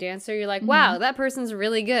ballet dancer, you're like, wow, that person's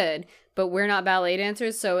really good, but we're not ballet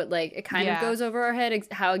dancers, so it kind of goes over our head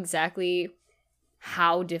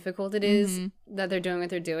how difficult it is that they're doing what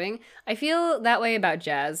they're doing. I feel that way about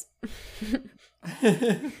jazz.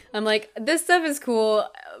 I'm like, this stuff is cool,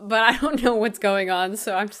 but I don't know what's going on,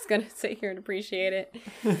 so I'm just gonna sit here and appreciate it.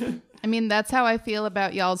 That's how I feel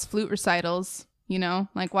about y'all's flute recitals,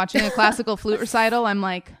 like watching a classical flute recital. I'm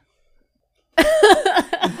like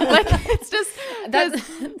it's just that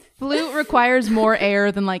flute requires more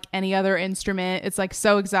air than like any other instrument. It's like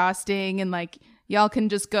so exhausting, and like y'all can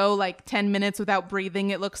just go like 10 minutes without breathing,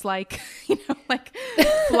 it looks like, like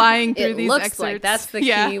flying through these excerpts. Like that's the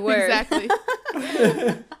key word. Exactly.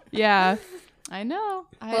 Yeah, I know.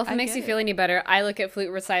 Well, if it makes you feel any better, I look at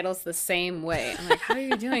flute recitals the same way. I'm like, how are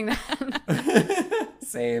you doing that?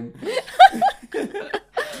 Same.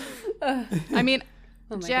 Oh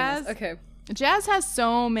jazz. Goodness. Okay. Jazz has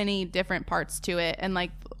so many different parts to it, and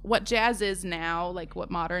like what jazz is now, like what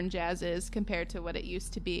modern jazz is compared to what it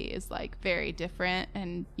used to be, is like very different.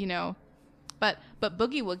 And but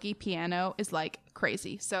boogie woogie piano is like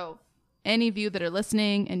crazy. So any of you that are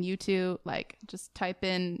listening, and you too, like just type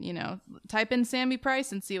in Sammy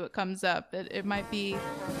Price and see what comes up. It might be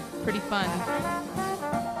pretty fun.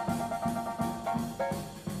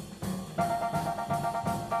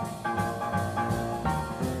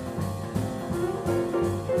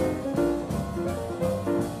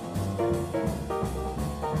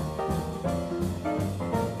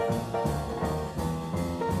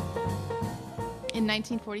 In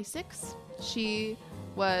 1946, she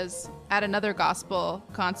was at another gospel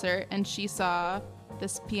concert, and she saw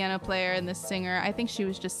this piano player and this singer. I think she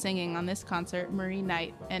was just singing on this concert, Marie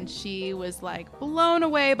Knight, and she was like blown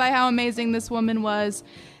away by how amazing this woman was.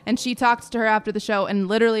 And she talked to her after the show and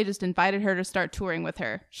literally just invited her to start touring with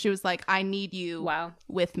her. She was like, I need you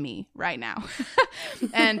with me right now.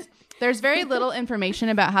 And there's very little information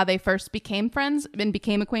about how they first became friends and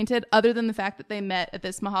became acquainted, other than the fact that they met at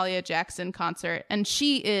this Mahalia Jackson concert. And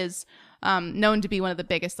she is known to be one of the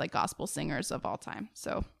biggest like gospel singers of all time.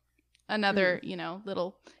 So another,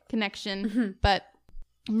 little connection. But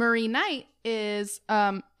Marie Knight is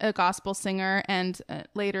a gospel singer, and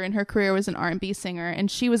later in her career was an R&B singer. And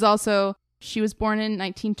she was born in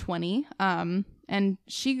 1920, and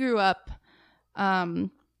she grew up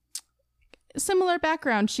similar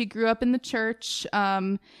background. She grew up in the church,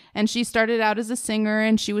 and she started out as a singer,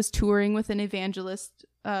 and she was touring with an evangelist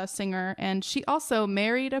singer, and she also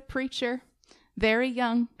married a preacher very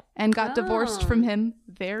young and got divorced from him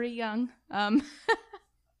very young.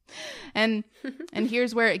 And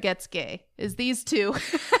here's where it gets gay, is these two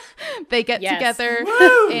they get together.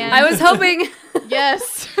 And I was hoping.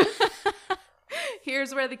 Yes.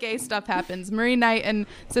 here's where the gay stuff happens. Marie Knight and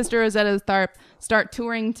Sister Rosetta Tharpe start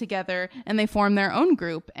touring together, and they form their own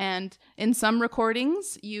group. And in some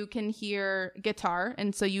recordings, you can hear guitar,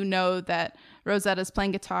 and so you know that Rosetta's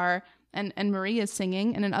playing guitar and Marie is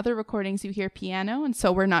singing. And in other recordings, you hear piano, and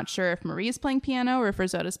so we're not sure if Marie is playing piano or if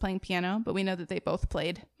Rosetta's playing piano, but we know that they both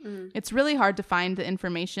played. It's really hard to find the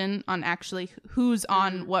information on actually who's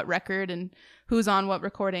on what record and who's on what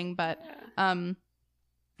recording, but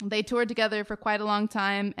they toured together for quite a long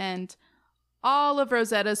time, and all of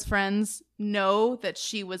Rosetta's friends know that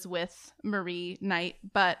she was with Marie Knight,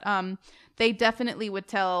 but they definitely would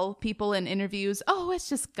tell people in interviews, oh, it's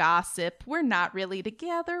just gossip. We're not really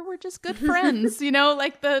together. We're just good friends, you know,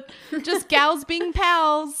 like just gals being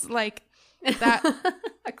pals, like that.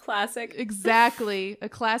 A classic. Exactly. A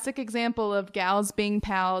classic example of gals being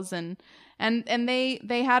pals, and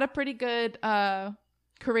they had a pretty good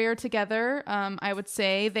career together. I would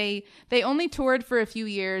say they only toured for a few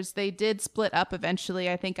years. They did split up eventually,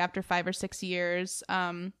 I think after 5 or 6 years.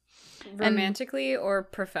 Romantically or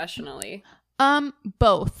professionally?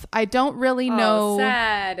 Both. I don't really know. Oh,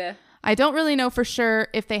 sad. I don't really know for sure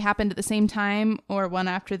if they happened at the same time or one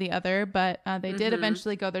after the other, but they did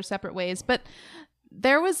eventually go their separate ways. But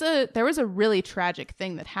there was a really tragic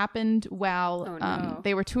thing that happened while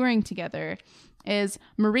they were touring together. Is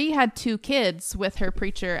Marie had 2 kids with her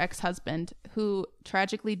preacher ex-husband who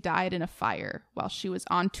tragically died in a fire while she was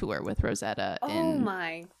on tour with Rosetta in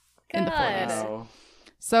the 40s. Wow.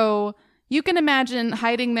 So you can imagine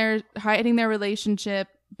hiding their relationship,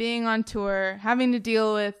 being on tour, having to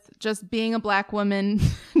deal with just being a Black woman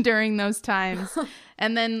during those times,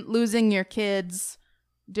 and then losing your kids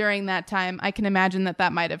during that time. I can imagine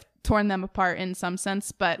that might have torn them apart in some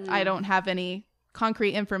sense, but I don't have any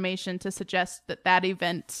concrete information to suggest that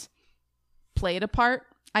event played a part.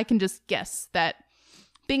 I can just guess that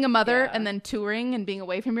being a mother and then touring and being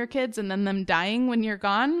away from your kids and then them dying when you're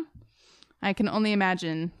gone, I can only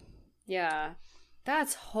imagine. Yeah.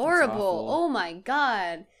 That's horrible. That's oh my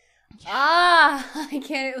God. I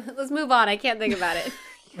can't. Let's move on. I can't think about it.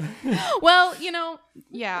 Well, you know,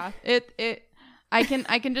 yeah, I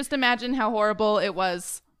can just imagine how horrible it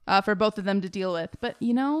was for both of them to deal with. But,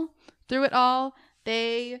 you know, through it all,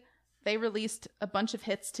 they released a bunch of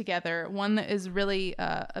hits together. One that is really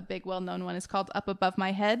a big, well-known one is called Up Above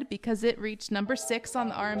My Head, because it reached number 6 on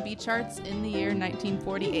the R&B charts in the year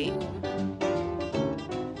 1948.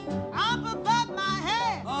 Up above my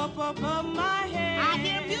head, Up above my head, I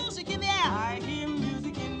hear music in the air. I hear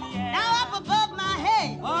music in the air. Now up above my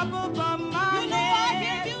head, Up above my you know I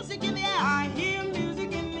head, hear music in the air. I hear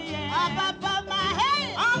music in the air. Up above my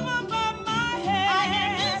head, Up above my head, I hear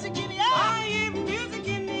music in the air. I hear music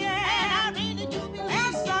in the air. And I really do believe,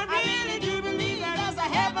 Yes, I really do believe that there's a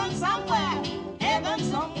heaven somewhere, heaven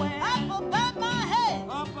somewhere. up above my head.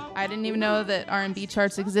 Up above I didn't even know that R&B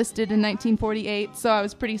charts existed in 1948, so I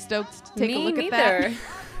was pretty stoked to take a Me look neither. at that.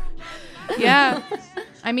 Yeah.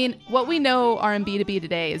 I mean, what we know R&B to be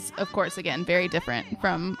today is, of course, again, very different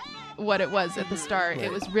from what it was at the start.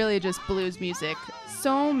 It was really just blues music.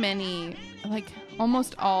 So many, like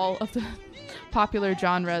almost all of the popular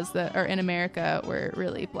genres that are in America were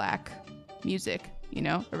really Black music, you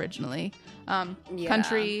know, originally.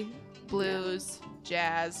 Country, blues,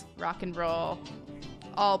 jazz, rock and roll,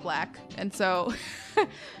 all Black. And so,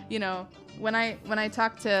 you know, when I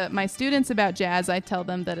talk to my students about jazz, I tell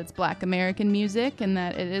them that it's Black American music and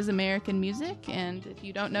that it is American music. And if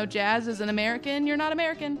you don't know jazz as an American, you're not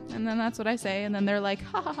American. And then that's what I say. And then they're like,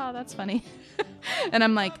 ha ha ha, that's funny. And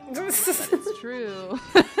I'm like, it's true.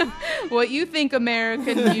 What you think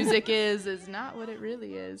American music is not what it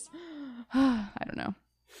really is. I don't know.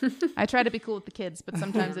 I try to be cool with the kids, but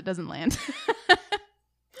sometimes it doesn't land.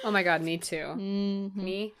 Oh my God, me too. Mm-hmm.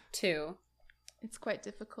 Me too. It's quite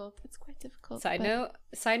difficult. Side note,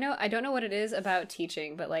 I don't know what it is about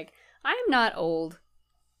teaching, but like, I am not old.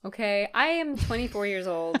 Okay? I am 24 years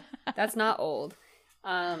old. That's not old.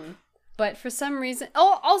 But for some reason,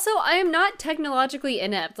 also I am not technologically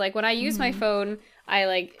inept. Like when I use my phone, I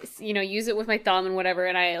like, you know, use it with my thumb and whatever,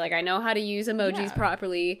 and I know how to use emojis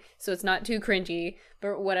properly, so it's not too cringy,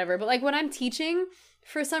 but whatever. But like when I'm teaching,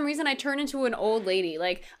 for some reason I turn into an old lady.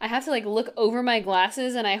 Like I have to like look over my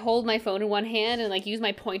glasses and I hold my phone in one hand and like use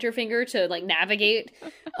my pointer finger to like navigate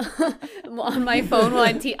on my phone while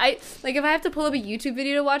I'm like if I have to pull up a YouTube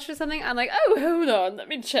video to watch or something, I'm like, oh, hold on, let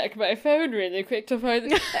me check my phone really quick to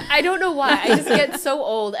find I don't know why. I just get so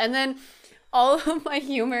old. And then all of my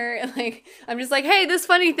humor, like I'm just like, hey, this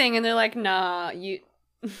funny thing, and they're like, nah,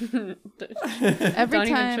 Every Don't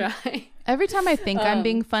time, even try. every time I think I'm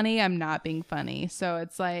being funny, I'm not being funny. So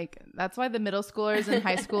it's like, that's why the middle schoolers and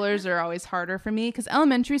high schoolers are always harder for me. Because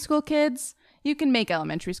elementary school kids, you can make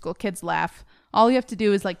elementary school kids laugh. All you have to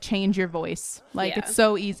do is like change your voice. Like Yeah. it's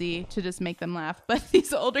so easy to just make them laugh. But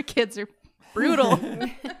these older kids are brutal.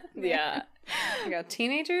 Yeah. Yeah,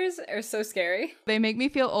 teenagers are so scary. They make me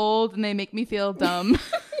feel old and they make me feel dumb.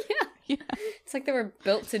 It's like they were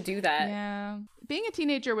built to do that. Yeah. Being a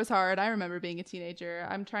teenager was hard. I remember being a teenager.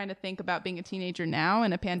 I'm trying to think about being a teenager now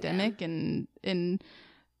in a pandemic and in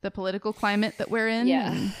the political climate that we're in.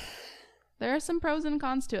 Yeah. And there are some pros and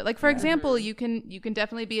cons to it. Like, for example, you can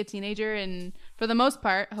definitely be a teenager and for the most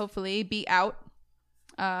part, hopefully, be out.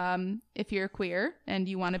 If you're queer and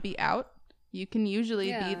you want to be out, you can usually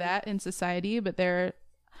be Yeah. that in society, but there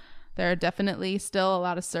are definitely still a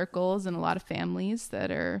lot of circles and a lot of families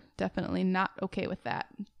that are definitely not okay with that.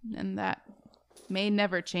 And that may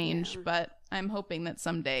never change, but I'm hoping that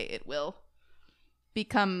someday it will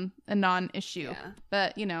become a non-issue. Yeah.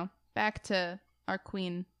 But, you know, back to our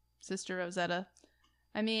queen, Sister Rosetta.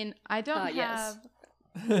 I mean, I don't yes.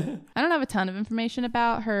 have a ton of information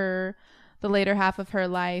about her, the later half of her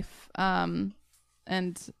life, and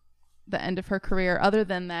the end of her career, other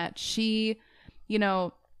than that she, you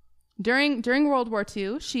know, during World War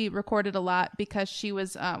II, she recorded a lot because she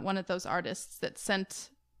was one of those artists that sent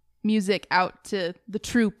music out to the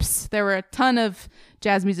troops. There were a ton of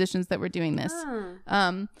jazz musicians that were doing this.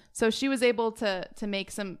 So she was able to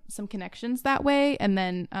make some connections that way. And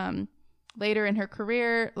then later in her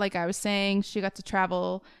career, like I was saying, she got to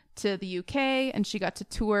travel to the UK and she got to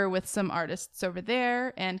tour with some artists over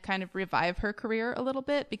there and kind of revive her career a little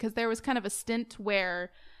bit, because there was kind of a stint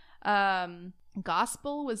where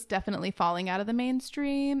gospel was definitely falling out of the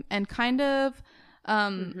mainstream, and kind of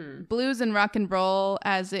blues and rock and roll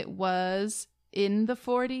as it was in the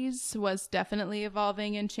 40s was definitely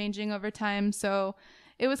evolving and changing over time. So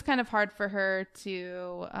it was kind of hard for her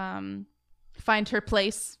to find her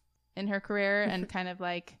place in her career and kind of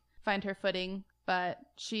like find her footing. But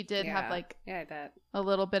she did have like I bet. a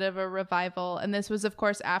little bit of a revival, and this was of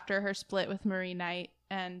course after her split with Marie Knight.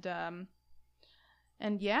 And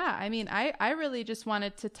yeah, I mean, I really just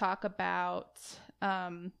wanted to talk about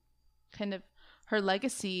kind of her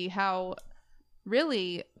legacy, how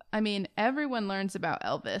really, I mean, everyone learns about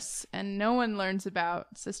Elvis and no one learns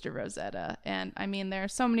about Sister Rosetta. And I mean, there are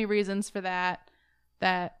so many reasons for that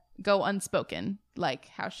go unspoken, like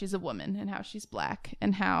how she's a woman and how she's Black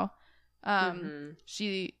and how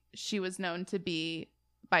she was known to be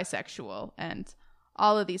bisexual and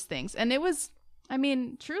all of these things. And it was, I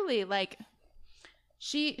mean, truly, like,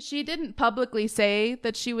 she didn't publicly say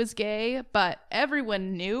that she was gay, but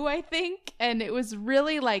everyone knew, I think. And it was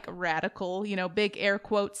really like radical, you know, big air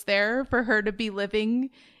quotes there, for her to be living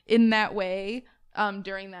in that way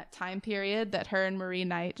during that time period that her and Marie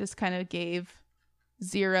Knight just kind of gave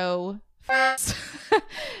zero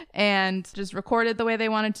and just recorded the way they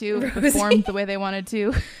wanted to, performed the way they wanted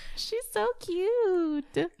to. She's so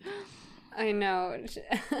cute. I know.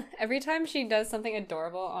 Every time she does something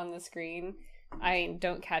adorable on the screen, I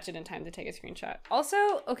don't catch it in time to take a screenshot. Also,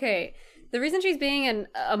 okay, the reason she's being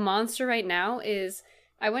a monster right now is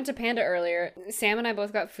I went to Panda earlier. Sam and I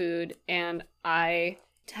both got food, and I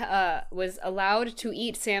was allowed to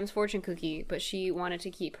eat Sam's fortune cookie, but she wanted to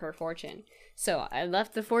keep her fortune. So I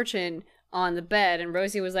left the fortune on the bed, and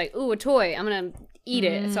Rosie was like, ooh, a toy, I'm gonna eat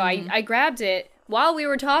it. So I grabbed it while we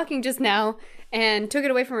were talking just now and took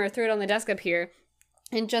it away from her, threw it on the desk up here.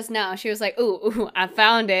 And just now she was like, ooh, I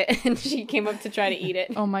found it. And she came up to try to eat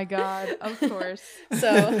it. Oh my God, of course.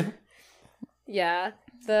 So, yeah.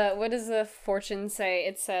 What does the fortune say?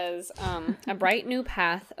 It says, a bright new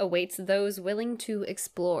path awaits those willing to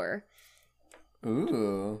explore.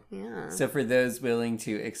 Ooh. Yeah. So for those willing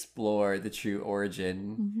to explore the true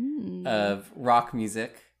origin of rock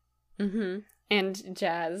music. Mm-hmm. And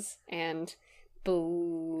jazz and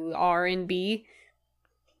R&B.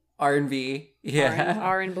 R&B. Yeah.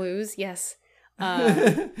 R and blues, yes.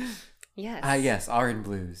 Yes. Yes, R and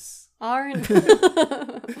blues. R and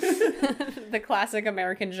the classic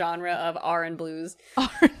American genre of R and blues. R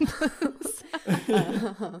and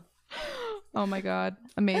blues. Oh my God,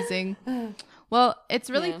 amazing. Well,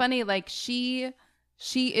 it's really funny. Like she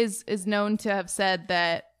is known to have said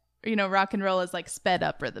that, you know, rock and roll is like sped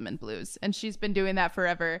up rhythm and blues, and she's been doing that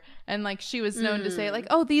forever. And like she was known to say like,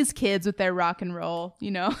 oh, these kids with their rock and roll,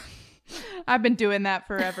 you know. I've been doing that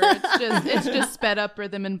forever. It's just sped up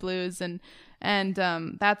rhythm and blues, and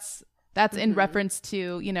that's in reference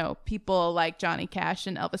to, you know, people like Johnny Cash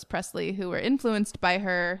and Elvis Presley who were influenced by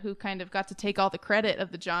her, who kind of got to take all the credit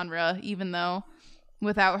of the genre, even though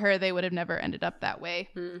without her, they would have never ended up that way,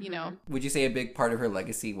 you know? Would you say a big part of her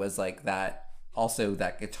legacy was like that, also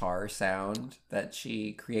that guitar sound that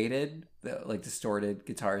she created, the like distorted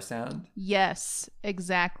guitar sound? Yes,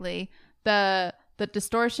 exactly. The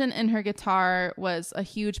distortion in her guitar was a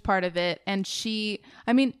huge part of it, and she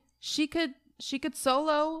could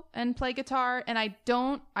solo and play guitar, and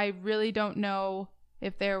I really don't know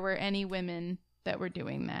if there were any women that were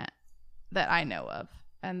doing that I know of,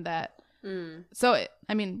 and that so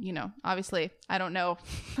obviously I don't know.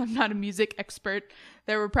 I'm not a music expert.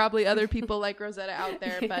 There were probably other people like Rosetta out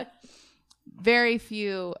there, but very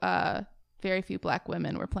few Black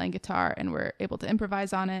women were playing guitar and were able to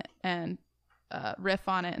improvise on it and riff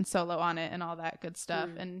on it and solo on it and all that good stuff.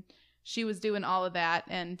 And she was doing all of that.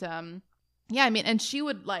 And and she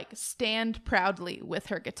would like stand proudly with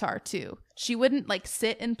her guitar too. She wouldn't like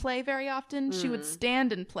sit and play very often. She would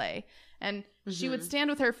stand and play. And she would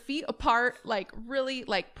stand with her feet apart, like really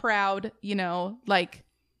like proud, like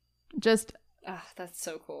just that's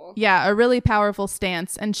so cool. Yeah, a really powerful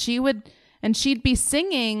stance. And she'd be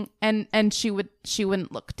singing and she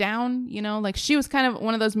wouldn't look down, like she was kind of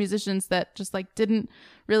one of those musicians that just like didn't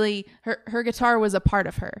really, her guitar was a part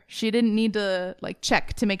of her. She didn't need to like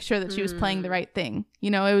check to make sure that she was playing the right thing.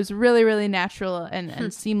 It was really, really natural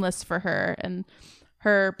and seamless for her. And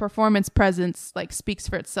her performance presence like speaks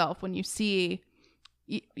for itself when you see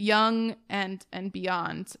Young and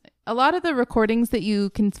beyond. A lot of the recordings that you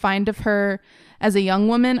can find of her as a young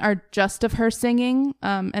woman are just of her singing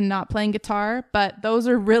and not playing guitar, but those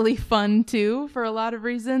are really fun too for a lot of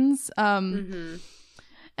reasons. And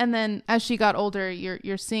then as she got older,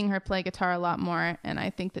 you're seeing her play guitar a lot more, and I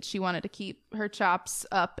think that she wanted to keep her chops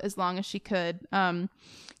up as long as she could.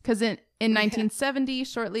 Because in 1970,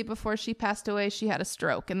 shortly before she passed away, she had a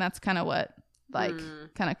stroke, and that's kind of what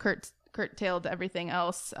kind of curtailed everything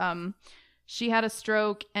else. She had a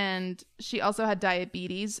stroke, and she also had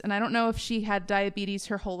diabetes, and I don't know if she had diabetes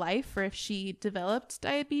her whole life or if she developed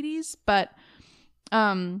diabetes, but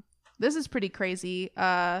this is pretty crazy.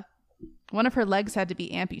 One of her legs had to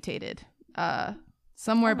be amputated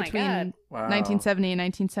somewhere between 1970 and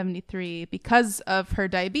 1973 because of her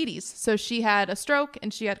diabetes. So she had a stroke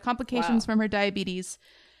and she had complications from her diabetes,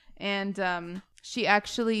 and she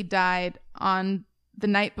actually died on the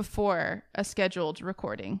night before a scheduled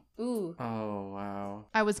recording. Ooh. Oh, wow.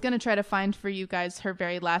 I was going to try to find for you guys her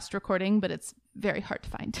very last recording, but it's very hard to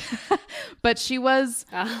find. But she was,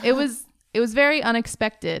 it was very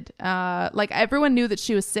unexpected. Like everyone knew that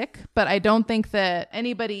she was sick, but I don't think that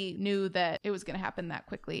anybody knew that it was going to happen that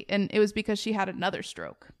quickly. And it was because she had another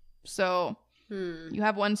stroke. So you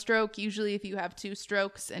have one stroke. Usually if you have two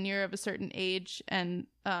strokes and you're of a certain age and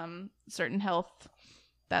certain health,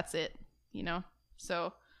 that's it,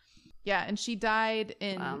 So, yeah, and she died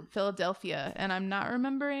in Philadelphia, and I'm not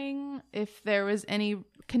remembering if there was any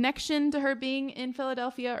connection to her being in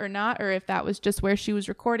Philadelphia or not, or if that was just where she was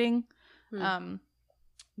recording.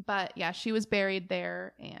 But yeah, she was buried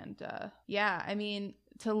there, and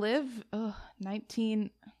to live 19,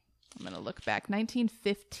 I'm going to look back,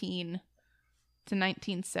 1915 to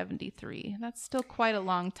 1973. That's still quite a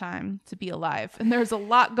long time to be alive, and there's a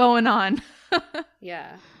lot going on.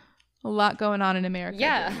 Yeah. A lot going on in America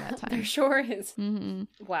during that time. There sure is.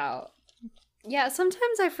 Mm-hmm. Wow. Yeah,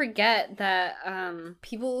 sometimes I forget that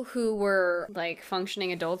people who were like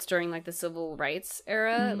functioning adults during like the civil rights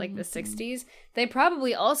era, like the 60s, they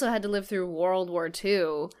probably also had to live through World War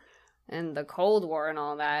II and the Cold War and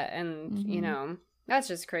all that. And, that's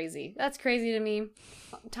just crazy. That's crazy to me.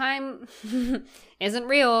 Time isn't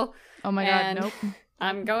real. Oh my God, nope.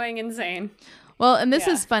 I'm going insane. Well, and this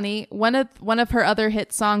is funny. One of her other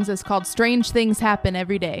hit songs is called "Strange Things Happen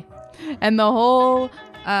Every Day," and the whole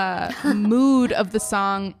mood of the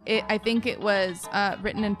song, I think it was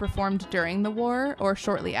written and performed during the war or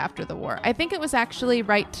shortly after the war. I think it was actually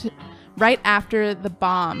right after the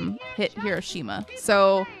bomb hit Hiroshima.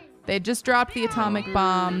 So they just dropped the atomic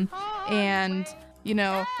bomb, and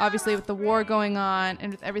obviously with the war going on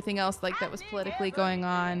and with everything else like that was politically going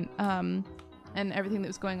on. And everything that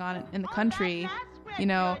was going on in the country,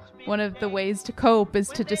 one of the ways to cope is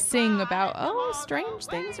to just sing about, strange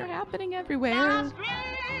things are happening everywhere.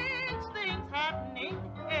 Strange things happening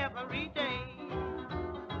every day.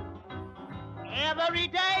 Every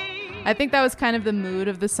day. I think that was kind of the mood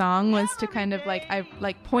of the song, was to kind of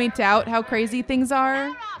point out how crazy things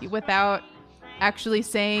are without actually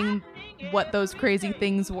saying what those crazy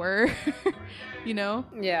things were,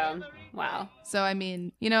 Yeah. Wow. So,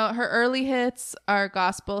 her early hits are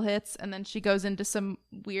gospel hits, and then she goes into some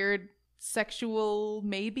weird sexual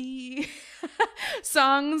maybe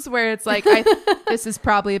songs where it's like this is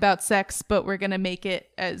probably about sex, but we're gonna make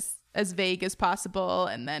it as vague as possible,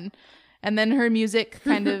 and then her music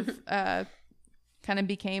kind of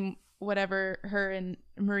became whatever her and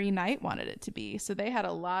Marie Knight wanted it to be. So they had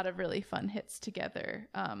a lot of really fun hits together.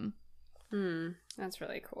 That's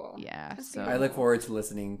really cool. Yeah, so I look forward to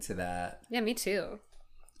listening to that. Yeah, me too.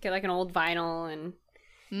 Get like an old vinyl and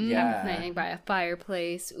Yeah. playing by a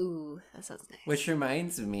fireplace. Ooh, that sounds nice. Which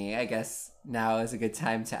reminds me, I guess now is a good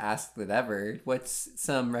time to ask Whatever, what's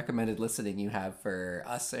some recommended listening you have for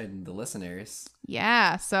us and the listeners?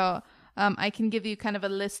 Yeah, so I can give you kind of a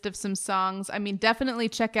list of some songs. I mean, definitely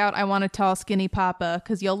check out I Want a Tall Skinny Papa,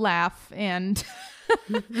 because you'll laugh, and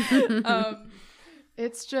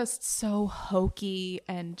it's just so hokey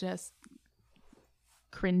and just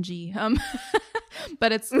cringy.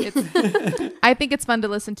 But it's I think it's fun to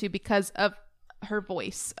listen to because of her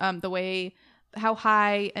voice, the way how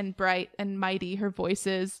high and bright and mighty her voice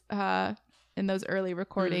is in those early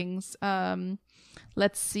recordings.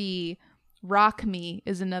 Let's see, Rock Me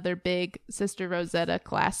is another big Sister Rosetta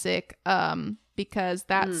classic, because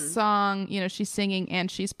that song, you know, she's singing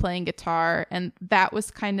and she's playing guitar, and that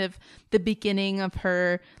was kind of the beginning of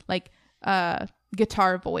her like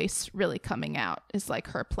guitar voice really coming out, is like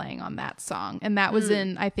her playing on that song, and that was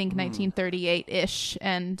in I think 1938-ish.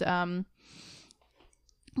 And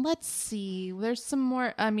let's see, there's some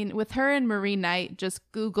more. I mean, with her and Marie Knight,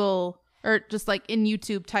 just Google or just like in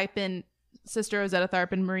YouTube type in Sister Rosetta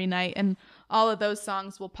Tharpe and Marie Knight, and all of those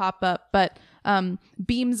songs will pop up. But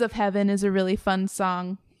Beams of Heaven is a really fun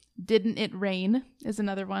song. Didn't It Rain is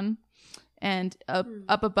another one, and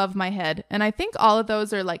Up Above My Head. And I think all of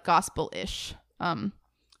those are like gospel-ish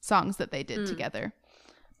songs that they did together.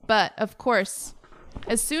 But of course,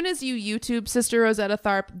 as soon as you YouTube Sister Rosetta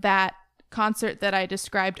Tharpe, that concert that I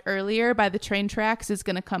described earlier by the train tracks is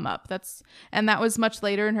going to come up. That was much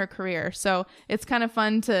later in her career. So it's kind of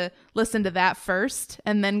fun to listen to that first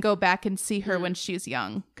and then go back and see her when she's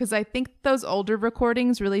young. Because I think those older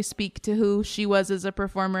recordings really speak to who she was as a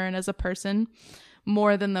performer and as a person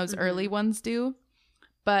more than those early ones do.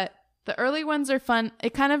 But the early ones are fun.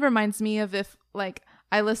 It kind of reminds me of if like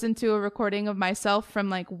I listened to a recording of myself from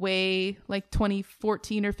like way like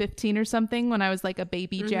 2014 or 15 or something when I was like a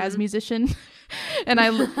baby jazz musician, and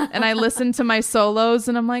I listened to my solos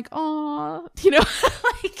and I'm like, oh, you know,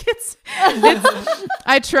 like it's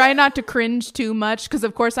I try not to cringe too much, because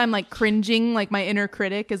of course I'm like cringing, like my inner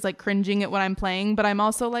critic is like cringing at what I'm playing, but I'm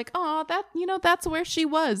also like, oh, that, you know, that's where she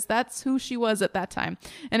was, that's who she was at that time.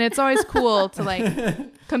 And it's always cool to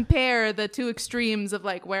like compare the two extremes of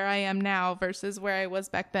like where I am now versus where I was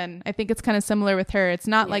back then. I think it's kind of similar with her. It's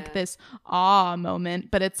not like this awe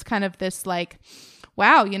moment, but it's kind of this like,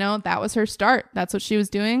 wow, you know, that was her start. That's what she was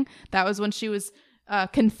doing. That was when she was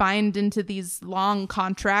confined into these long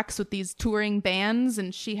contracts with these touring bands,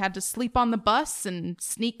 and she had to sleep on the bus and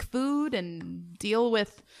sneak food and deal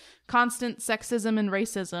with constant sexism and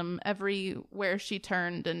racism everywhere she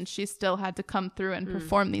turned, and she still had to come through and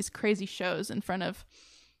perform these crazy shows in front of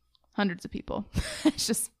hundreds of people. It's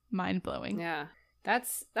just mind-blowing. Yeah,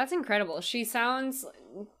 that's incredible. She sounds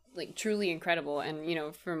like truly incredible. And you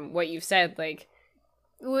know, from what you've said, like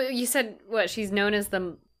you said, what, she's known as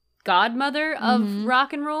the godmother of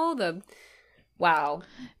rock and roll. Wow.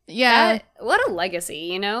 Yeah. What a legacy,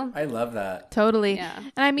 you know? I love that. Totally. Yeah.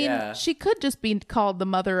 And I mean, she could just be called the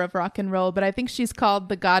mother of rock and roll, but I think she's called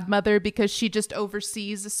the godmother because she just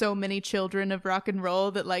oversees so many children of rock and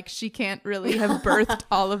roll that like she can't really have birthed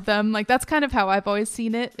all of them. Like that's kind of how I've always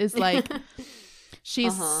seen it, is like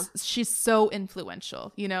she's so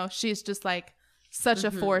influential, you know? She's just like such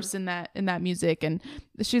a force in that music, and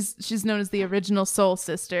she's known as the original soul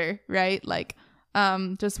sister, right? Like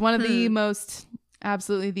just one of the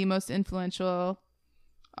absolutely the most influential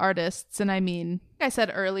artists. And I mean, like I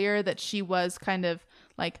said earlier that she was kind of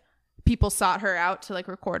like people sought her out to like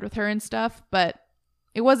record with her and stuff, but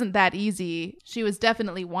it wasn't that easy. She was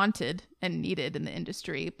definitely wanted and needed in the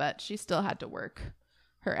industry, but she still had to work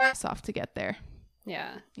her ass off to get there.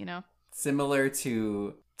 Yeah. You know? Similar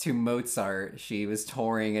to Mozart, she was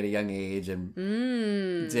touring at a young age and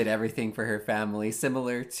did everything for her family.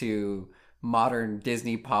 Similar to modern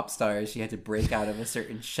Disney pop stars, she had to break out of a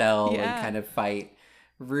certain shell and kind of fight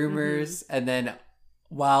rumors. And then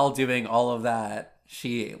while doing all of that,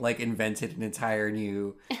 she like invented an entire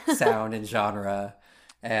new sound and genre,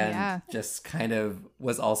 and just kind of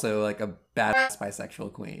was also like a badass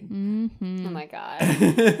bisexual queen. Oh my God.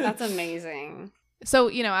 That's amazing. So,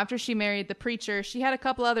 you know, after she married the preacher, she had a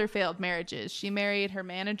couple other failed marriages. She married her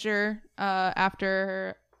manager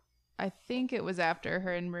after I think it was after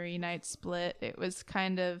her and Marie Knight split. It was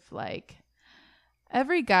kind of like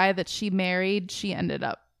every guy that she married, she ended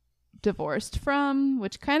up divorced from,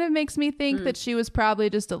 which kind of makes me think that she was probably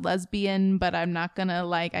just a lesbian, but I'm not gonna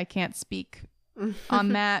I can't speak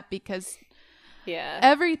on that because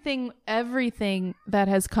everything that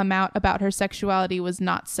has come out about her sexuality was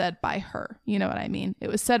not said by her. You know what I mean? It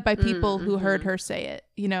was said by people who heard her say it,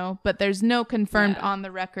 you know, but there's no confirmed on the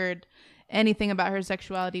record anything about her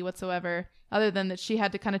sexuality whatsoever, other than that she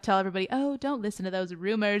had to kind of tell everybody, oh, don't listen to those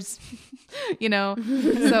rumors, you know?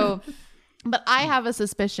 So, but I have a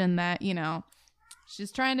suspicion that, you know,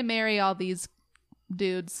 she's trying to marry all these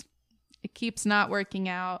dudes. It keeps not working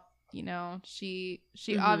out. You know, she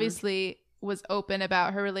obviously was open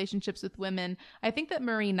about her relationships with women. I think that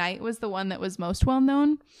Marie Knight was the one that was most well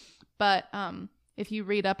known, but if you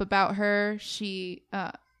read up about her, she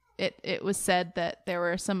it was said that there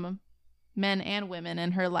were some men and women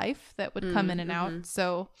in her life that would come in and out.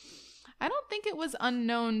 So I don't think it was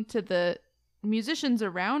unknown to the musicians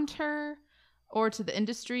around her or to the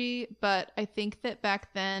industry, but I think that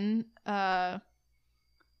back then I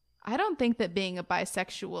don't think that being a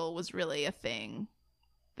bisexual was really a thing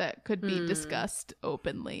that could be discussed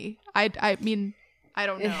openly. I mean, I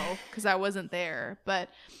don't know because I wasn't there, but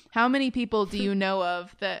how many people do you know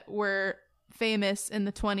of that were famous in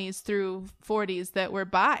the 20s through 40s that were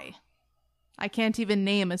bi? I can't even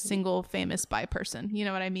name a single famous bi person. You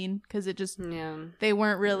know what I mean? Because it just, they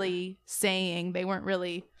weren't really they weren't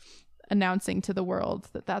really announcing to the world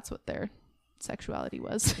that that's what their sexuality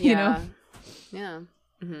was, you know? Yeah.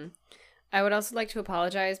 I would also like to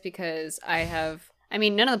apologize because none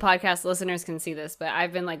of the podcast listeners can see this, but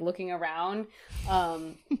I've been looking around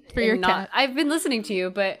for your cat. I've been listening to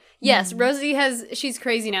you, but yes, Rosie she's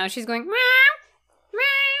crazy now. She's going meow, meow,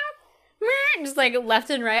 meow, just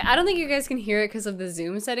left and right. I don't think you guys can hear it because of the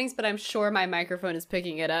Zoom settings, but I'm sure my microphone is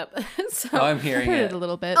picking it up. So I'm hearing it a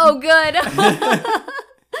little bit. Oh, good.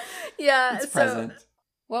 Yeah. It's present.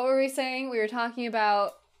 What were we saying? We were talking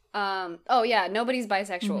about nobody's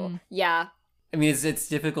bisexual. Yeah. I mean, it's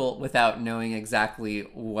difficult without knowing exactly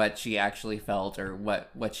what she actually felt or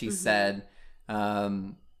what she said,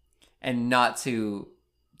 and not to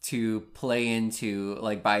play into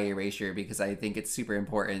bi erasure, because I think it's super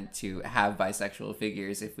important to have bisexual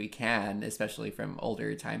figures if we can, especially from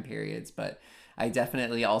older time periods. But I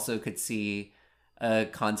definitely also could see a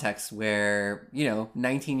context where,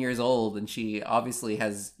 19 years old and she obviously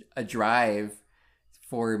has a drive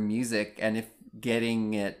for music, and if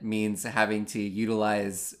getting it means having to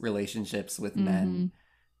utilize relationships with men,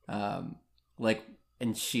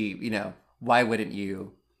 and she, why wouldn't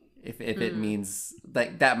you if it means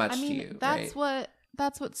that much to you? That's right?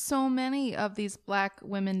 that's what so many of these Black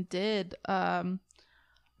women did. That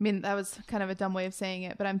was kind of a dumb way of saying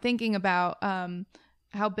it, but I'm thinking about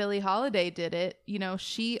how Billie Holiday did it.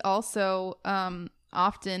 She also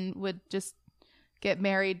often would just get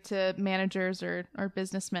married to managers or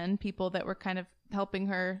businessmen, people that were kind of helping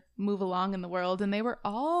her move along in the world, and they were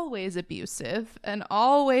always abusive and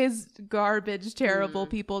always garbage, terrible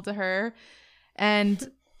people to her.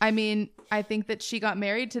 And I think that she got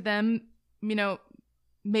married to them,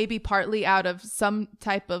 maybe partly out of some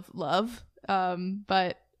type of love,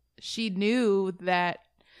 but she knew that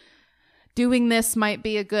doing this might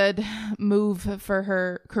be a good move for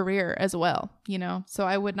her career as well, So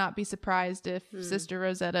I would not be surprised if Sister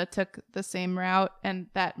Rosetta took the same route and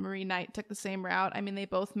that Marie Knight took the same route. They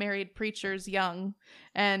both married preachers young,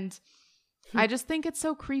 and I just think it's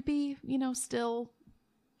so creepy, still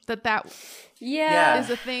that is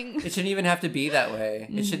a thing. It shouldn't even have to be that way.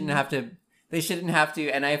 It shouldn't have to. They shouldn't have to.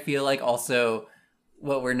 And I feel like also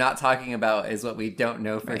what we're not talking about is what we don't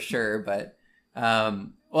know for sure, but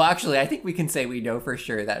well, actually, I think we can say we know for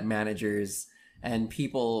sure that managers and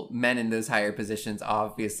men in those higher positions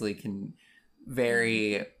obviously can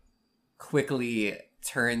very quickly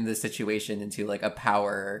turn the situation into a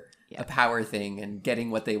power thing and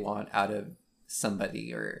getting what they want out of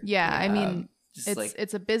somebody, or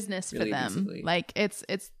it's a business really for them. Abusively.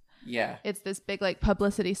 It's this big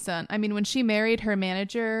publicity stunt. When she married her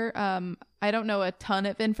manager, I don't know a ton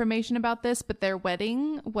of information about this, but their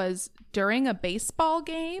wedding was during a baseball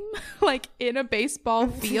game, in a baseball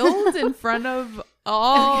field in front of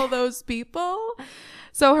all those people.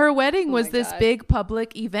 So her wedding was this big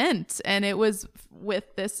public event, and it was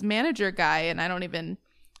with this manager guy, and I don't even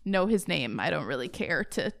know his name. I don't really care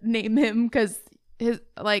to name him because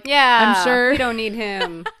I'm sure we don't need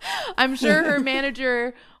him. I'm sure her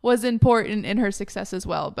manager was important in her success as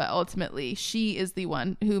well, but ultimately she is the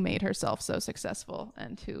one who made herself so successful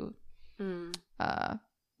and who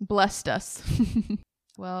blessed us.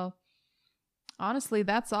 Well, honestly,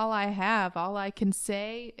 that's all I have. All I can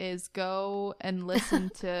say is go and listen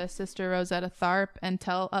to Sister Rosetta Tharpe and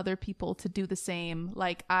tell other people to do the same.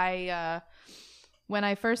 Like when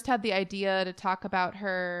I first had the idea to talk about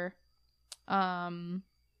her, well,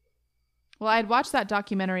 I'd watched that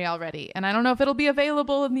documentary already, and I don't know if it'll be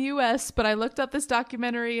available in the US, but I looked up this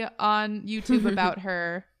documentary on YouTube about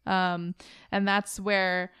her. And that's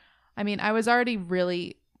where, I mean, I was already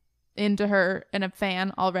really into her and a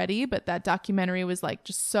fan already, but that documentary was like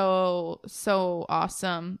just so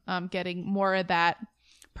awesome. Getting more of that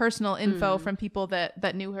personal info from people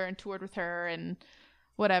that knew her and toured with her and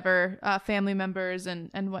whatever, family members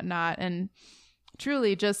and whatnot. And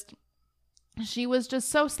truly just, she was just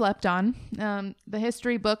so slept on. The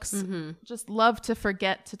history books just love to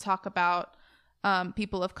forget to talk about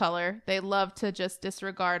people of color. They love to just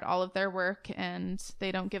disregard all of their work, and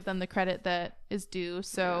they don't give them the credit that is due.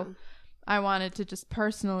 So I wanted to just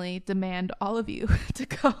personally demand all of you to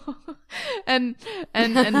go and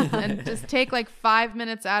just take like 5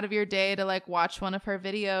 minutes out of your day to like watch one of her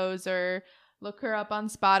videos or look her up on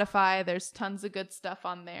Spotify. There's tons of good stuff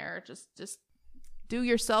on there. Just do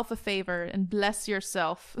yourself a favor and bless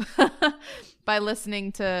yourself by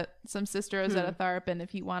listening to some Sister Rosetta Tharpe. And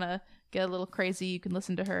if you want to get a little crazy, you can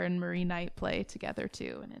listen to her and Marie Knight play together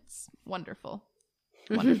too. And it's wonderful.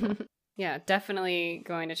 Wonderful. Yeah, definitely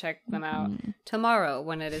going to check them out tomorrow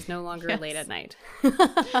when it is no longer late at night.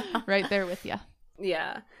 Right there with you.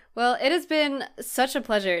 Yeah. Well, it has been such a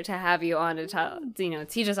pleasure to have you on to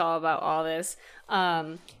teach us all about all this.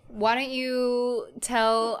 Why don't you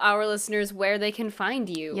tell our listeners where they can find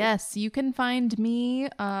you? Yes, you can find me.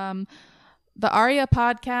 The Aria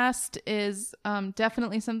podcast is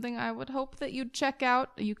definitely something I would hope that you'd check out.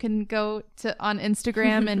 You can go on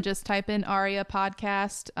Instagram and just type in Aria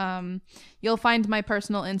podcast. You'll find my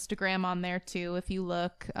personal Instagram on there too if you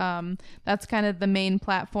look. That's kind of the main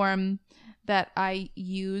platform that I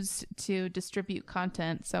use to distribute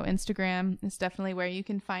content. So Instagram is definitely where you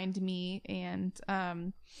can find me. And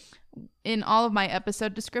in all of my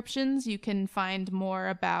episode descriptions, you can find more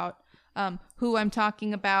about who I'm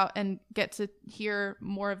talking about and get to hear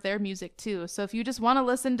more of their music too. So if you just want to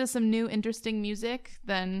listen to some new interesting music,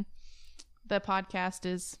 then the podcast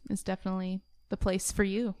is definitely the place for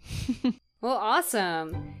you. Well,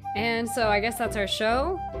 awesome. And so I guess that's our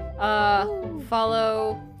show.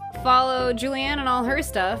 Follow Julianne and all her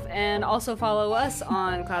stuff, and also follow us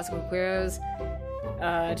on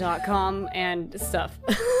classicalqueeros.com and stuff.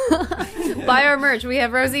 Buy our merch. We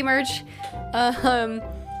have Rosie merch.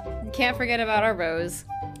 Can't forget about our Rose.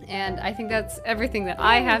 And I think that's everything that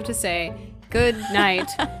I have to say. Good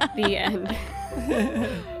night. The end.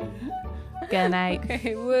 Good night.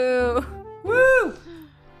 Okay, woo. Woo!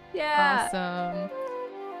 Yeah. Awesome.